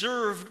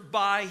preserved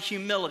by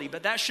humility.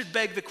 But that should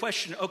beg the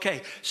question,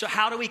 okay, so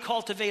how do we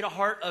cultivate a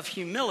heart of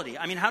humility?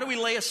 I mean, how do we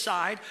lay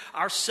aside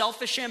our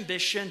selfish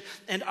ambition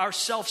and our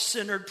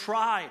self-centered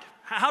pride?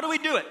 How do we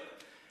do it?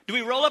 Do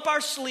we roll up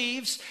our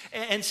sleeves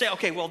and say,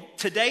 okay, well,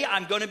 today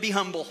I'm going to be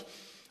humble.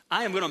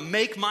 I am going to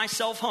make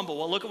myself humble.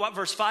 Well, look at what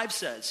verse 5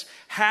 says.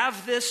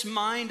 Have this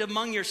mind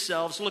among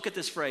yourselves. Look at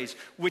this phrase,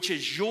 which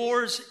is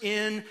yours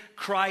in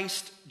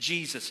Christ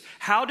Jesus.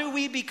 How do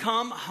we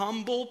become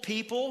humble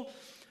people?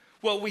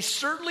 Well, we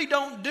certainly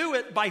don't do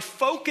it by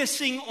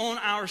focusing on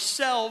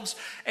ourselves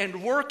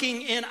and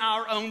working in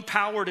our own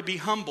power to be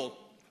humble.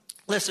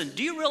 Listen,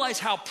 do you realize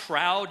how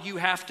proud you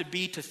have to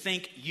be to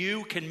think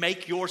you can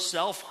make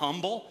yourself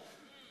humble?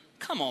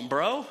 Come on,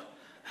 bro.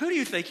 Who do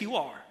you think you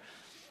are?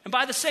 And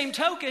by the same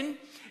token,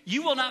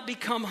 you will not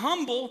become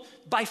humble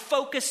by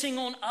focusing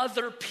on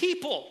other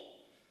people.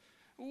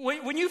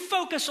 When you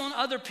focus on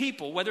other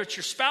people, whether it's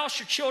your spouse,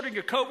 your children,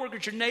 your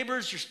coworkers, your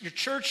neighbors, your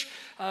church,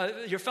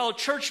 your fellow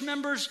church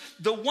members,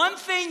 the one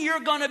thing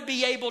you're going to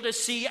be able to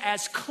see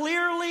as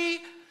clearly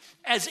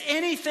as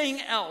anything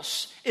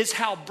else is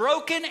how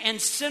broken and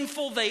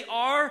sinful they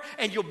are,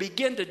 and you'll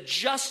begin to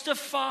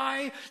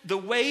justify the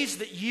ways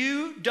that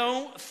you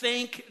don't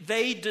think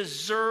they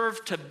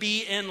deserve to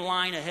be in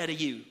line ahead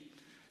of you.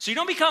 So you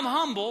don't become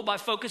humble by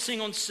focusing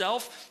on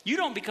self. You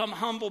don't become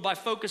humble by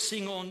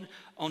focusing on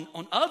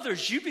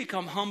others. You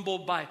become humble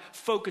by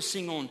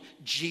focusing on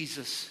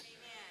Jesus.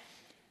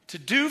 To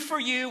do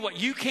for you what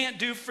you can't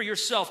do for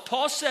yourself.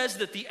 Paul says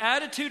that the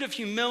attitude of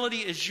humility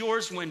is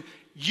yours when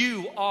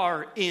you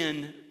are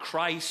in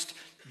Christ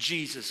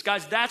Jesus.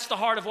 Guys, that's the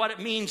heart of what it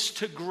means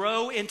to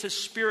grow into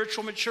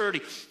spiritual maturity.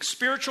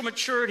 Spiritual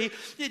maturity,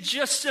 it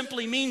just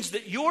simply means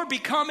that you're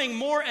becoming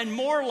more and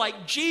more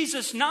like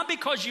Jesus, not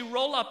because you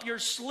roll up your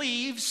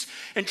sleeves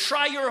and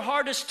try your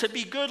hardest to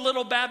be good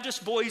little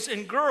Baptist boys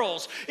and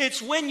girls.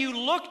 It's when you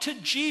look to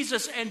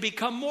Jesus and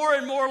become more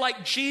and more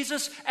like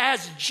Jesus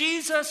as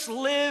Jesus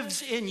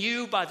lives in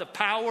you by the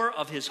power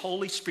of his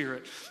Holy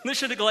Spirit.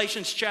 Listen to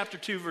Galatians chapter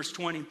 2, verse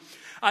 20.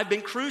 I've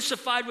been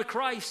crucified with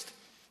Christ.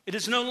 It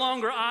is no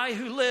longer I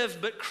who live,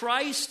 but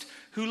Christ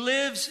who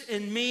lives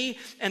in me.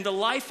 And the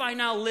life I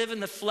now live in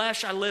the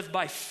flesh, I live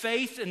by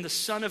faith in the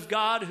Son of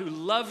God who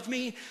loved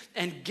me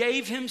and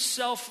gave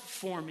himself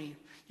for me.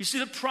 You see,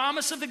 the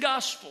promise of the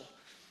gospel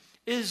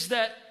is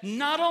that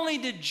not only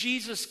did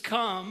Jesus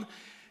come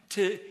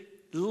to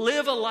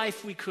live a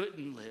life we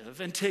couldn't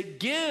live and to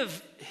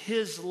give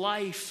his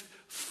life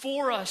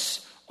for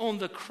us on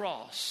the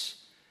cross,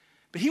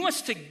 but he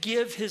wants to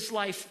give his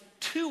life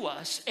to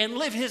us and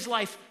live his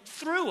life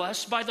through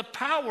us by the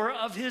power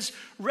of his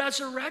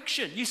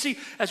resurrection. You see,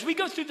 as we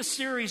go through the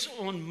series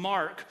on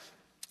Mark,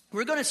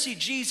 we're going to see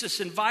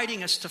Jesus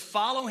inviting us to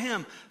follow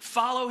him,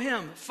 follow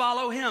him,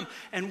 follow him.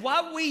 And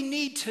what we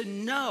need to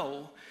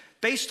know,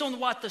 based on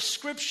what the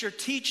scripture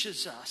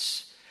teaches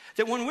us,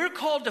 that when we're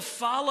called to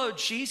follow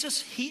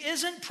Jesus, he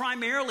isn't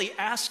primarily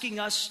asking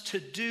us to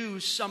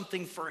do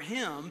something for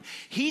him.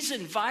 He's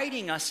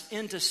inviting us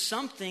into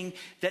something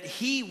that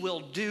he will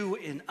do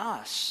in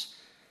us.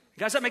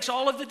 Guys, that makes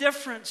all of the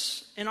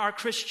difference in our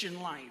Christian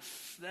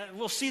life.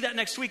 We'll see that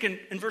next week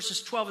in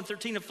verses 12 and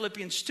 13 of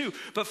Philippians 2.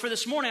 But for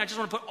this morning, I just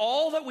want to put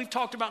all that we've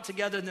talked about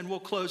together, and then we'll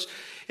close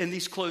in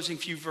these closing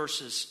few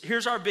verses.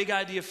 Here's our big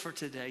idea for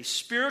today.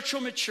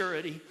 Spiritual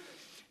maturity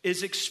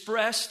is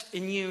expressed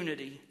in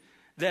unity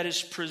that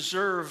is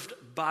preserved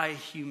by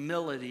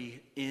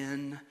humility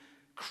in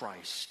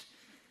Christ.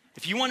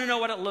 If you want to know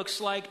what it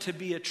looks like to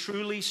be a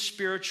truly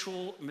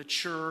spiritual,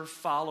 mature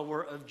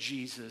follower of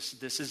Jesus,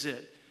 this is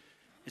it.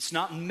 It's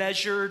not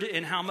measured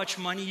in how much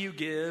money you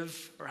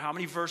give or how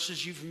many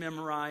verses you've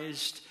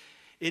memorized.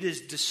 It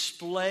is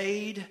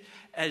displayed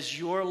as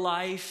your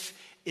life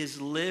is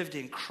lived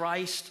in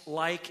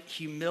Christ-like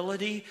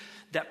humility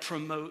that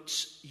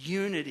promotes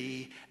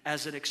unity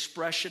as an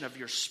expression of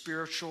your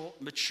spiritual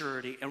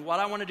maturity. And what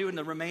I want to do in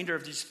the remainder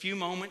of these few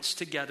moments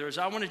together is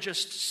I want to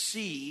just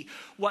see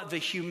what the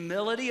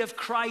humility of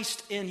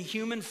Christ in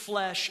human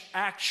flesh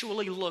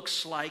actually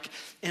looks like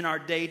in our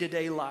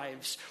day-to-day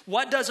lives.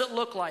 What does it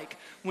look like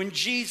when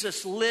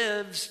Jesus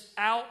lives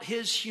out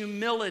his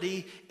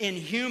humility in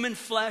human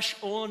flesh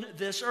on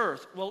this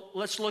earth? Well,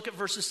 let's look at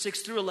verses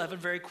 6 through 11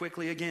 very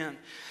quickly again.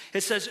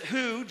 It says,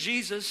 who,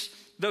 Jesus,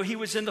 though he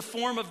was in the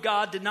form of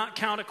God, did not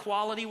count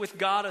equality with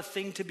God a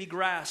thing to be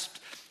grasped,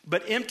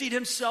 but emptied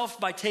himself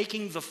by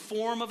taking the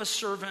form of a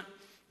servant,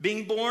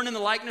 being born in the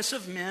likeness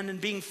of men,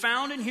 and being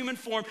found in human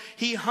form,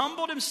 he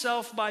humbled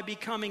himself by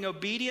becoming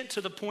obedient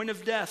to the point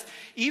of death,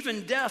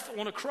 even death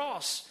on a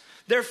cross.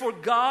 Therefore,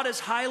 God has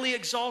highly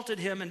exalted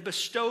him and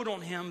bestowed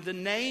on him the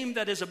name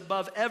that is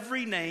above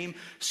every name,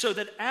 so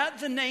that at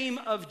the name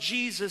of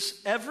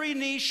Jesus, every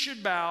knee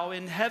should bow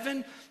in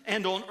heaven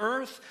and on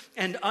earth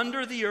and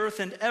under the earth,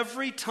 and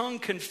every tongue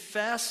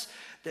confess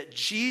that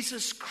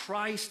Jesus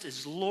Christ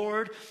is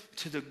Lord,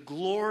 to the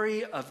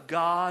glory of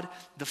God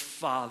the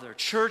Father.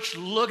 Church,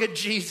 look at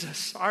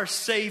Jesus, our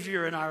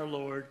Savior and our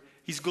Lord.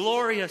 He's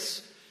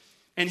glorious.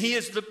 And he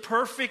is the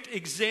perfect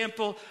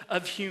example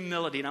of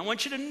humility. And I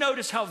want you to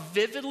notice how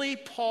vividly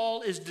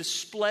Paul is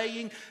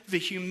displaying the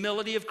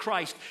humility of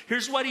Christ.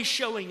 Here's what he's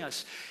showing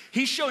us.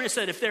 He's showing us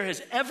that if there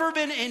has ever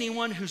been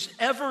anyone who's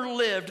ever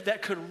lived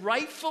that could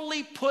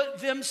rightfully put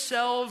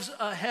themselves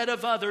ahead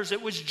of others,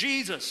 it was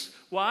Jesus.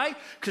 Why?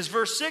 Because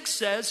verse 6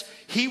 says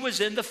he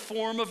was in the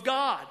form of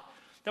God.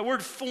 That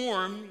word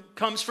form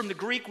comes from the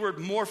Greek word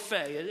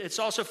morphe. It's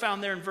also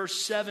found there in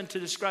verse 7 to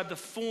describe the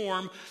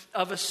form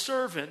of a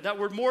servant. That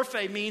word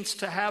morphe means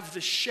to have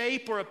the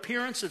shape or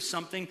appearance of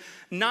something,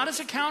 not as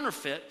a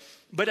counterfeit,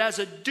 but as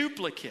a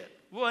duplicate.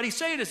 What he's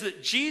saying is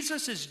that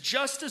Jesus is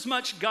just as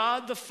much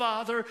God the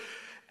Father,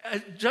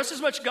 just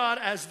as much God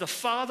as the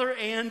Father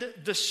and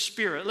the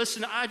Spirit.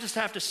 Listen, I just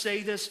have to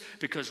say this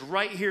because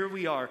right here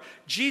we are.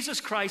 Jesus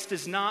Christ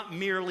is not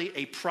merely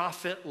a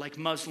prophet like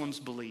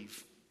Muslims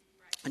believe.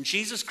 And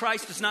Jesus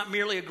Christ is not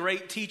merely a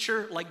great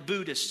teacher like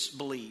Buddhists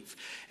believe.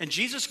 And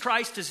Jesus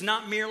Christ is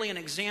not merely an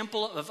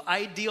example of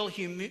ideal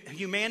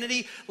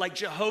humanity like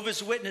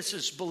Jehovah's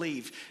Witnesses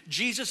believe.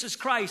 Jesus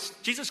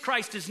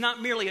Christ is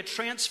not merely a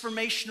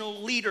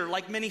transformational leader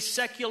like many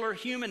secular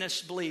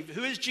humanists believe.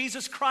 Who is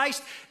Jesus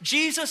Christ?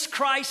 Jesus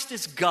Christ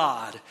is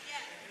God.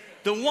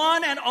 The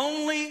one and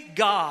only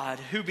God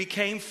who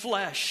became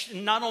flesh.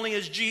 And not only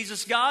is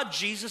Jesus God,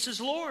 Jesus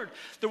is Lord.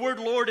 The word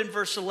Lord in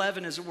verse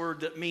 11 is a word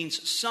that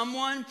means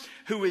someone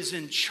who is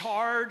in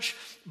charge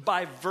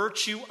by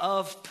virtue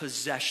of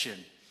possession.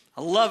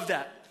 I love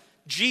that.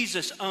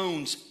 Jesus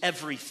owns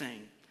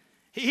everything.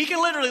 He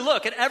can literally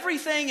look at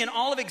everything in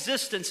all of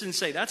existence and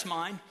say, that's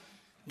mine.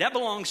 That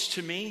belongs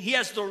to me. He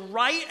has the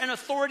right and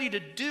authority to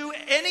do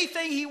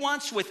anything he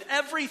wants with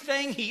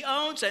everything he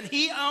owns, and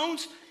he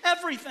owns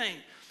everything.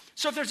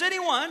 So if there's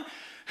anyone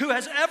who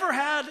has ever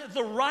had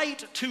the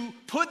right to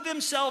put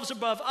themselves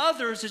above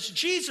others, it's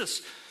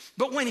Jesus.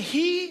 But when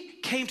he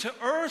came to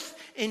earth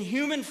in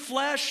human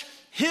flesh,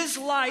 his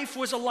life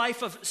was a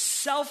life of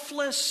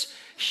selfless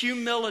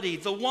humility.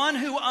 The one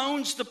who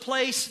owns the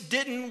place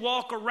didn't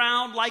walk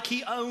around like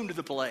he owned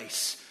the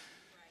place.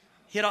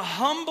 He had a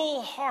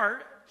humble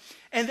heart.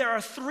 And there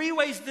are three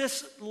ways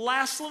this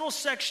last little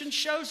section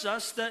shows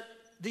us that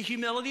the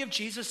humility of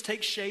Jesus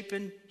takes shape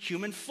in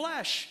human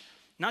flesh.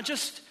 Not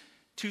just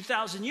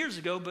 2,000 years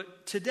ago,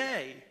 but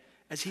today,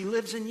 as he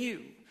lives in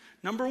you.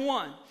 Number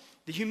one,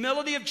 the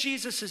humility of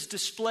Jesus is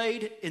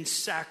displayed in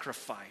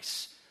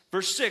sacrifice.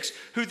 Verse 6,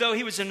 who though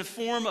he was in the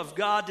form of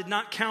God, did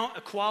not count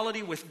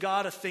equality with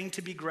God a thing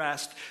to be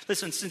grasped.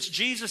 Listen, since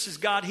Jesus is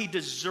God, he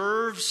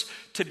deserves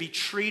to be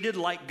treated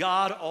like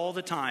God all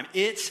the time.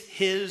 It's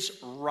his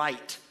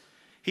right.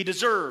 He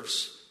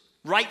deserves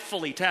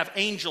rightfully to have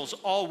angels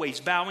always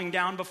bowing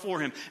down before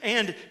him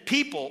and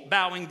people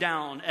bowing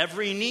down,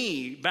 every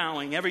knee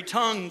bowing, every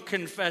tongue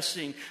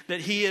confessing that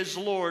he is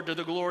Lord to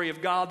the glory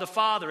of God the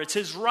Father. It's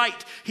his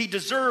right. He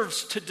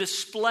deserves to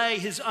display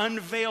his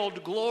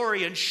unveiled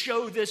glory and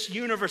show this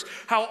universe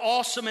how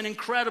awesome and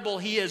incredible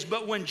he is.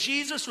 But when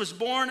Jesus was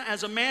born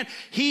as a man,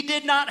 he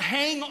did not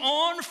hang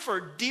on for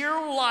dear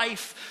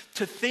life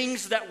to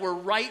things that were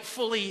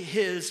rightfully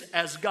his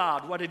as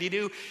God. What did he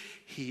do?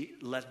 He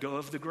let go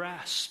of the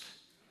grasp.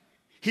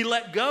 He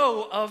let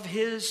go of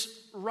his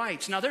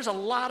rights. Now, there's a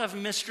lot of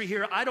mystery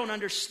here. I don't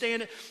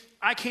understand it.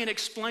 I can't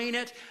explain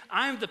it.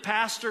 I'm the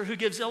pastor who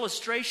gives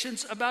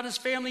illustrations about his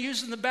family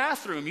using the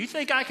bathroom. You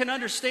think I can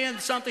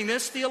understand something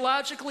this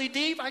theologically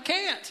deep? I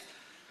can't.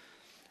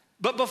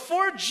 But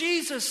before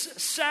Jesus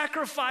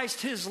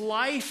sacrificed his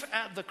life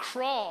at the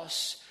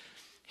cross,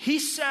 he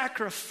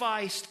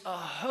sacrificed a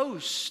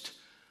host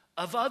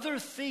of other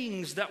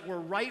things that were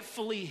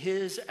rightfully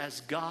his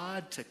as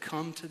God to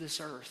come to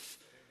this earth.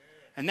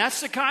 And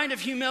that's the kind of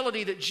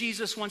humility that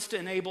Jesus wants to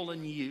enable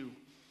in you.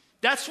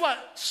 That's what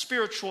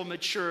spiritual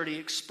maturity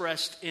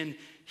expressed in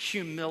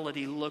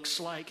humility looks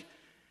like.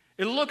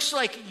 It looks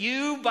like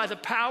you, by the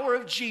power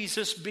of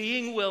Jesus,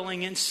 being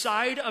willing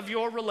inside of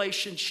your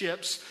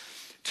relationships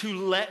to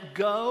let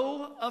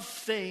go of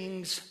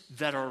things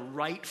that are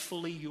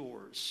rightfully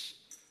yours.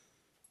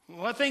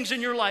 What things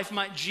in your life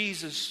might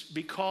Jesus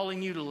be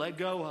calling you to let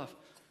go of?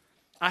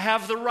 I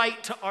have the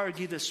right to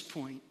argue this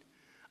point.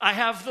 I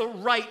have the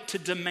right to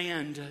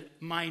demand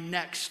my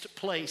next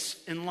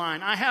place in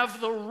line. I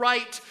have the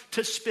right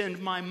to spend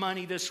my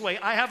money this way.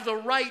 I have the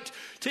right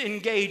to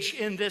engage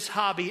in this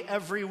hobby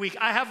every week.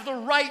 I have the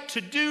right to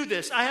do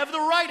this. I have the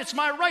right. It's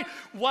my right.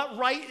 What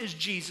right is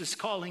Jesus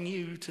calling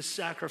you to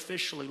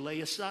sacrificially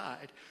lay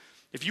aside?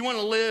 If you want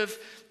to live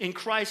in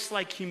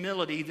Christ-like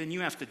humility, then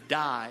you have to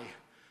die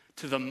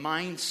to the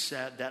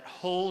mindset that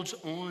holds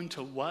on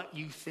to what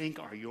you think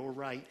are your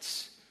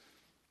rights.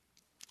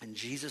 And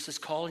Jesus is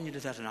calling you to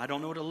that. And I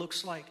don't know what it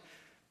looks like,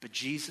 but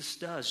Jesus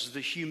does. The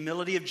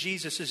humility of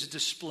Jesus is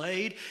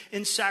displayed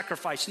in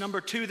sacrifice. Number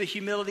two, the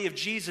humility of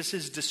Jesus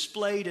is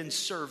displayed in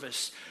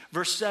service.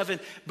 Verse 7,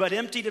 but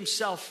emptied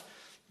himself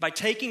by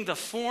taking the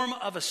form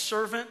of a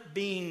servant,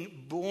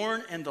 being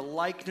born in the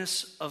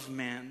likeness of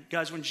man.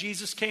 Guys, when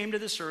Jesus came to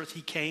this earth,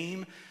 he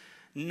came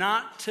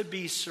not to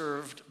be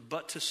served,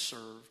 but to serve.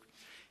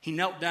 He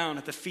knelt down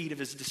at the feet of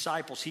his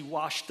disciples. He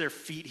washed their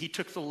feet. He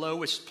took the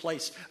lowest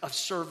place of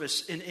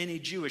service in any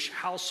Jewish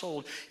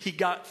household. He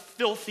got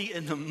filthy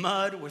in the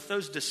mud with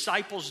those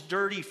disciples'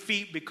 dirty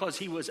feet because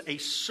he was a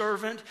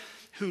servant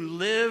who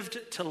lived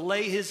to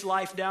lay his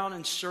life down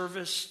in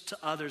service to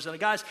others. And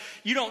guys,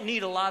 you don't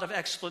need a lot of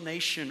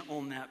explanation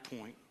on that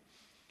point.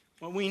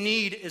 What we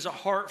need is a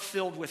heart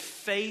filled with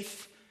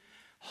faith,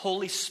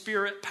 Holy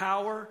Spirit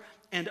power,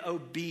 and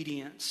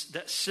obedience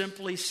that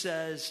simply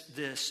says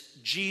this: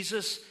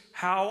 Jesus,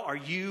 how are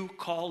you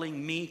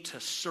calling me to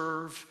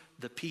serve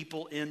the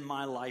people in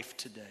my life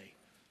today?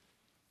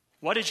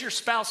 What does your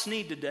spouse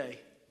need today?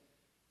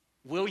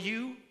 Will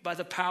you, by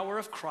the power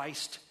of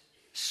Christ,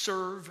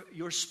 serve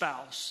your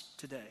spouse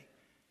today?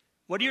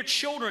 What do your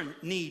children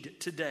need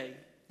today?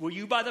 Will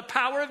you, by the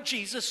power of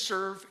Jesus,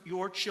 serve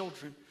your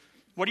children?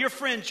 What do your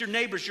friends, your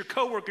neighbors, your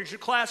coworkers, your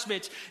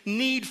classmates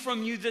need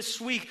from you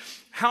this week?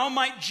 How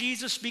might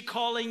Jesus be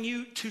calling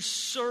you to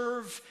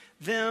serve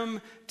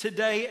them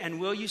today? And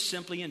will you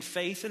simply, in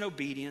faith and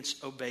obedience,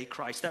 obey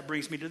Christ? That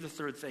brings me to the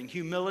third thing.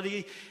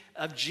 Humility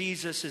of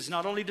Jesus is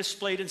not only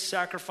displayed in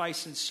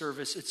sacrifice and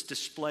service, it's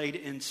displayed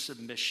in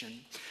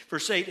submission.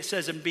 Verse 8, it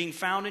says, "And being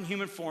found in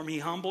human form, he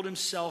humbled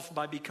himself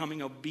by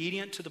becoming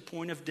obedient to the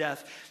point of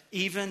death,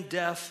 even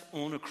death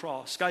on a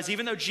cross." Guys,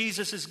 even though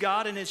Jesus is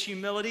God in his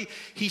humility,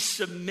 he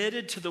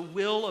submitted to the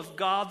will of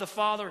God the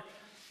Father.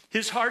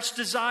 His heart's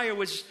desire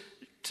was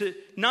to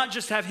not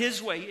just have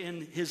his way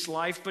in his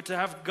life, but to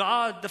have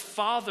God the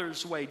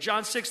Father's way.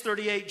 John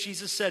 6:38,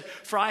 Jesus said,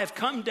 "For I have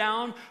come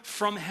down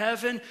from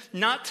heaven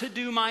not to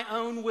do my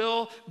own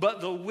will,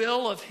 but the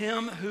will of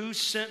him who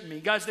sent me."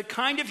 Guys, the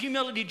kind of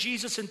humility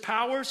Jesus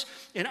empowers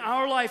in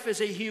our life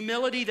is a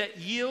humility that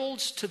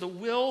yields to the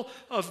will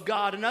of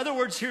God. In other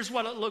words, here's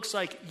what it looks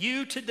like.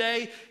 You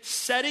today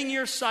setting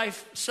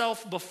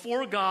yourself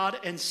before God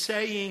and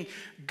saying,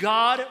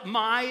 "God,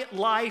 my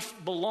life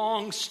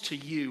belongs to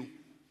you.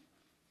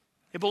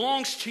 It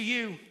belongs to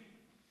you.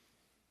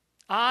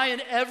 I and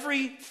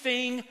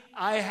everything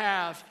I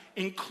have,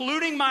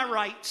 including my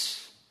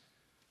rights,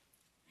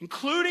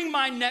 including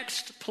my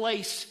next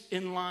place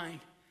in line,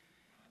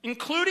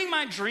 including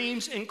my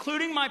dreams,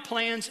 including my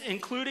plans,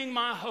 including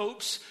my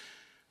hopes,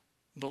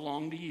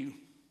 belong to you.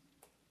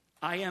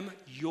 I am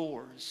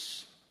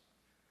yours.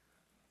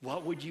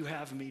 What would you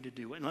have me to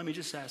do?" And let me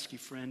just ask you,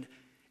 friend,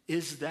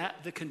 is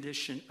that the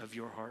condition of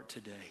your heart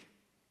today?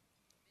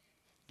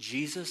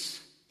 Jesus,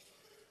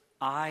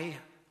 I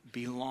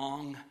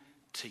belong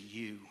to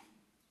you.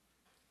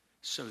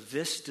 So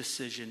this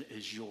decision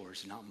is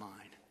yours, not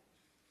mine.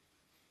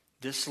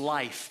 This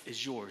life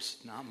is yours,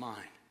 not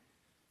mine.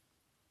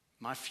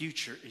 My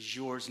future is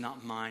yours,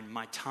 not mine.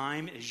 My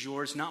time is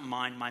yours, not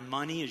mine. My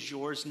money is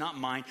yours, not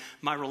mine.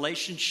 My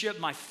relationship,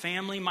 my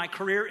family, my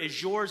career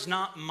is yours,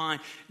 not mine.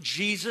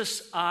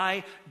 Jesus,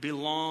 I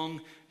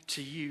belong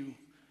to you.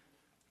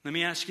 Let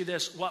me ask you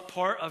this. What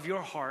part of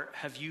your heart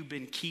have you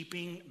been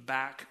keeping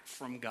back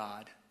from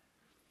God?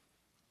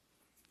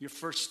 Your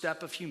first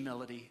step of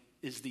humility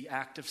is the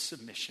act of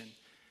submission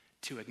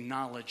to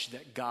acknowledge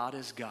that God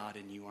is God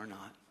and you are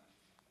not.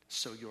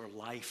 So your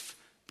life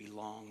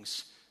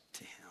belongs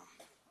to him.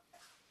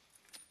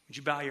 Would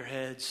you bow your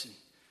heads and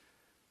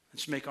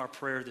let's make our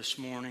prayer this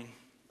morning.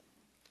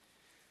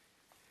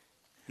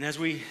 And as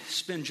we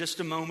spend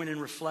just a moment in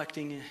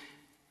reflecting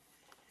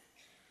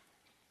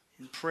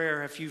in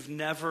prayer, if you've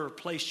never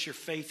placed your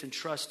faith and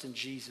trust in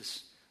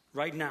Jesus,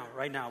 right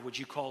now, would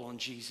you call on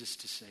Jesus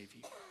to save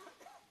you?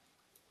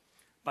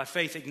 By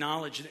faith,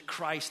 acknowledge that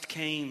Christ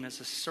came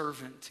as a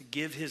servant to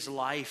give his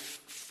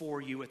life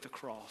for you at the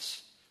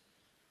cross.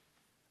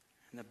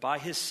 And that by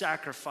his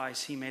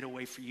sacrifice, he made a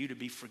way for you to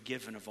be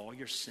forgiven of all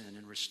your sin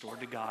and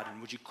restored to God.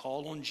 And would you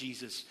call on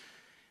Jesus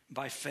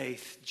by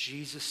faith?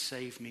 Jesus,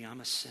 save me.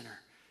 I'm a sinner.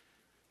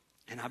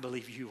 And I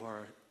believe you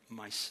are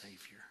my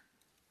Savior.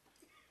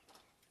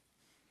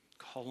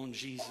 Call on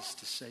Jesus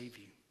to save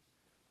you.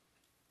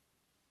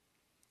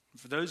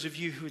 For those of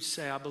you who would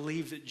say, "I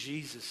believe that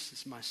Jesus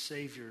is my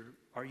Savior,"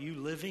 are you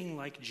living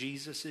like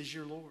Jesus is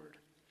your Lord?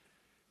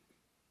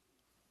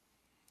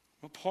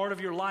 What part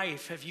of your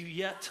life have you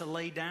yet to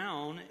lay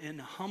down in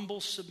humble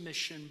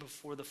submission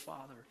before the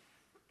Father?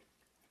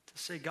 To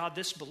say, "God,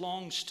 this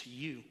belongs to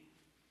you."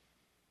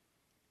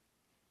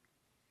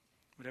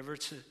 Whatever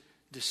it's a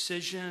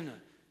decision,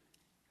 a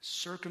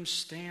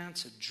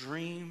circumstance, a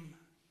dream,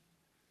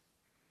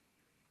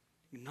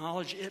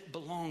 acknowledge it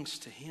belongs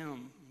to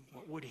him.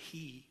 What would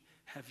he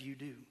have you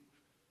do?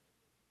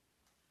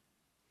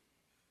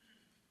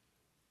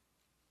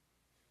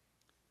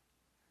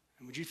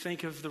 And would you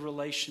think of the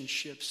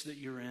relationships that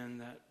you're in,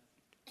 that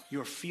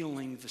you're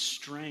feeling the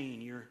strain,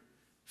 you're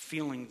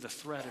feeling the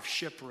threat of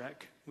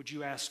shipwreck? Would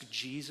you ask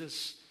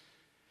Jesus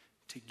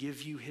to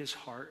give you his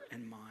heart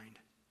and mind?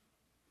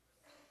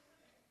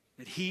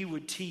 That he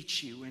would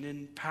teach you and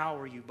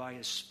empower you by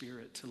his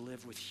Spirit to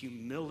live with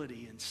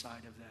humility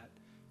inside of that.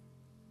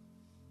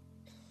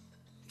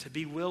 To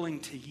be willing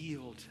to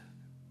yield.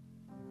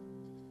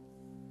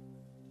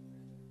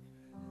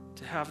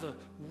 to have the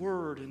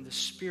Word and the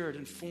Spirit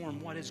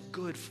inform what is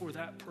good for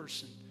that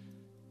person.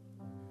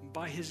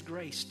 By His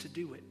grace to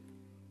do it.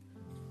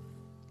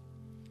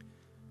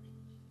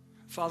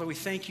 Father, we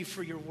thank You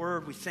for Your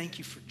Word. We thank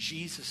You for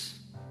Jesus.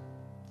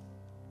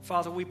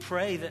 Father, we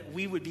pray that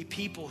we would be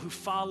people who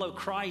follow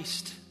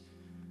Christ,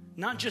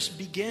 not just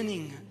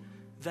beginning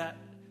that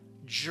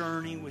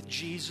journey with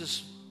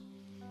Jesus,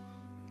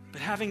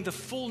 but having the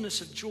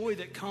fullness of joy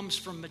that comes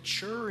from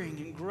maturing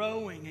and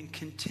growing and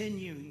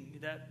continuing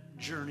that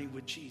journey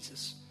with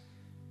Jesus.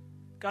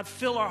 God,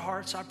 fill our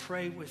hearts, I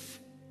pray, with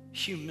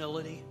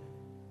humility.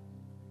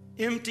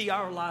 Empty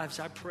our lives,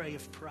 I pray,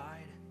 of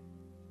pride.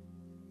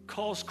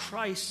 Cause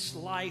Christ's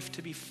life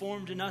to be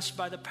formed in us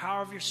by the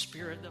power of Your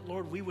Spirit, that,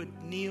 Lord, we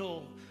would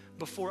kneel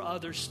before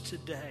others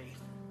today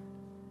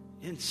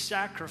in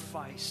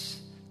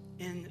sacrifice,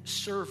 in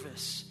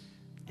service,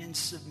 in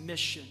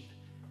submission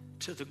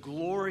to the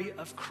glory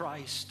of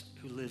Christ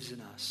who lives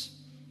in us.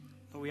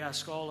 Lord, we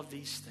ask all of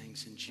these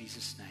things in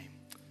Jesus' name.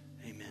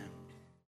 Amen.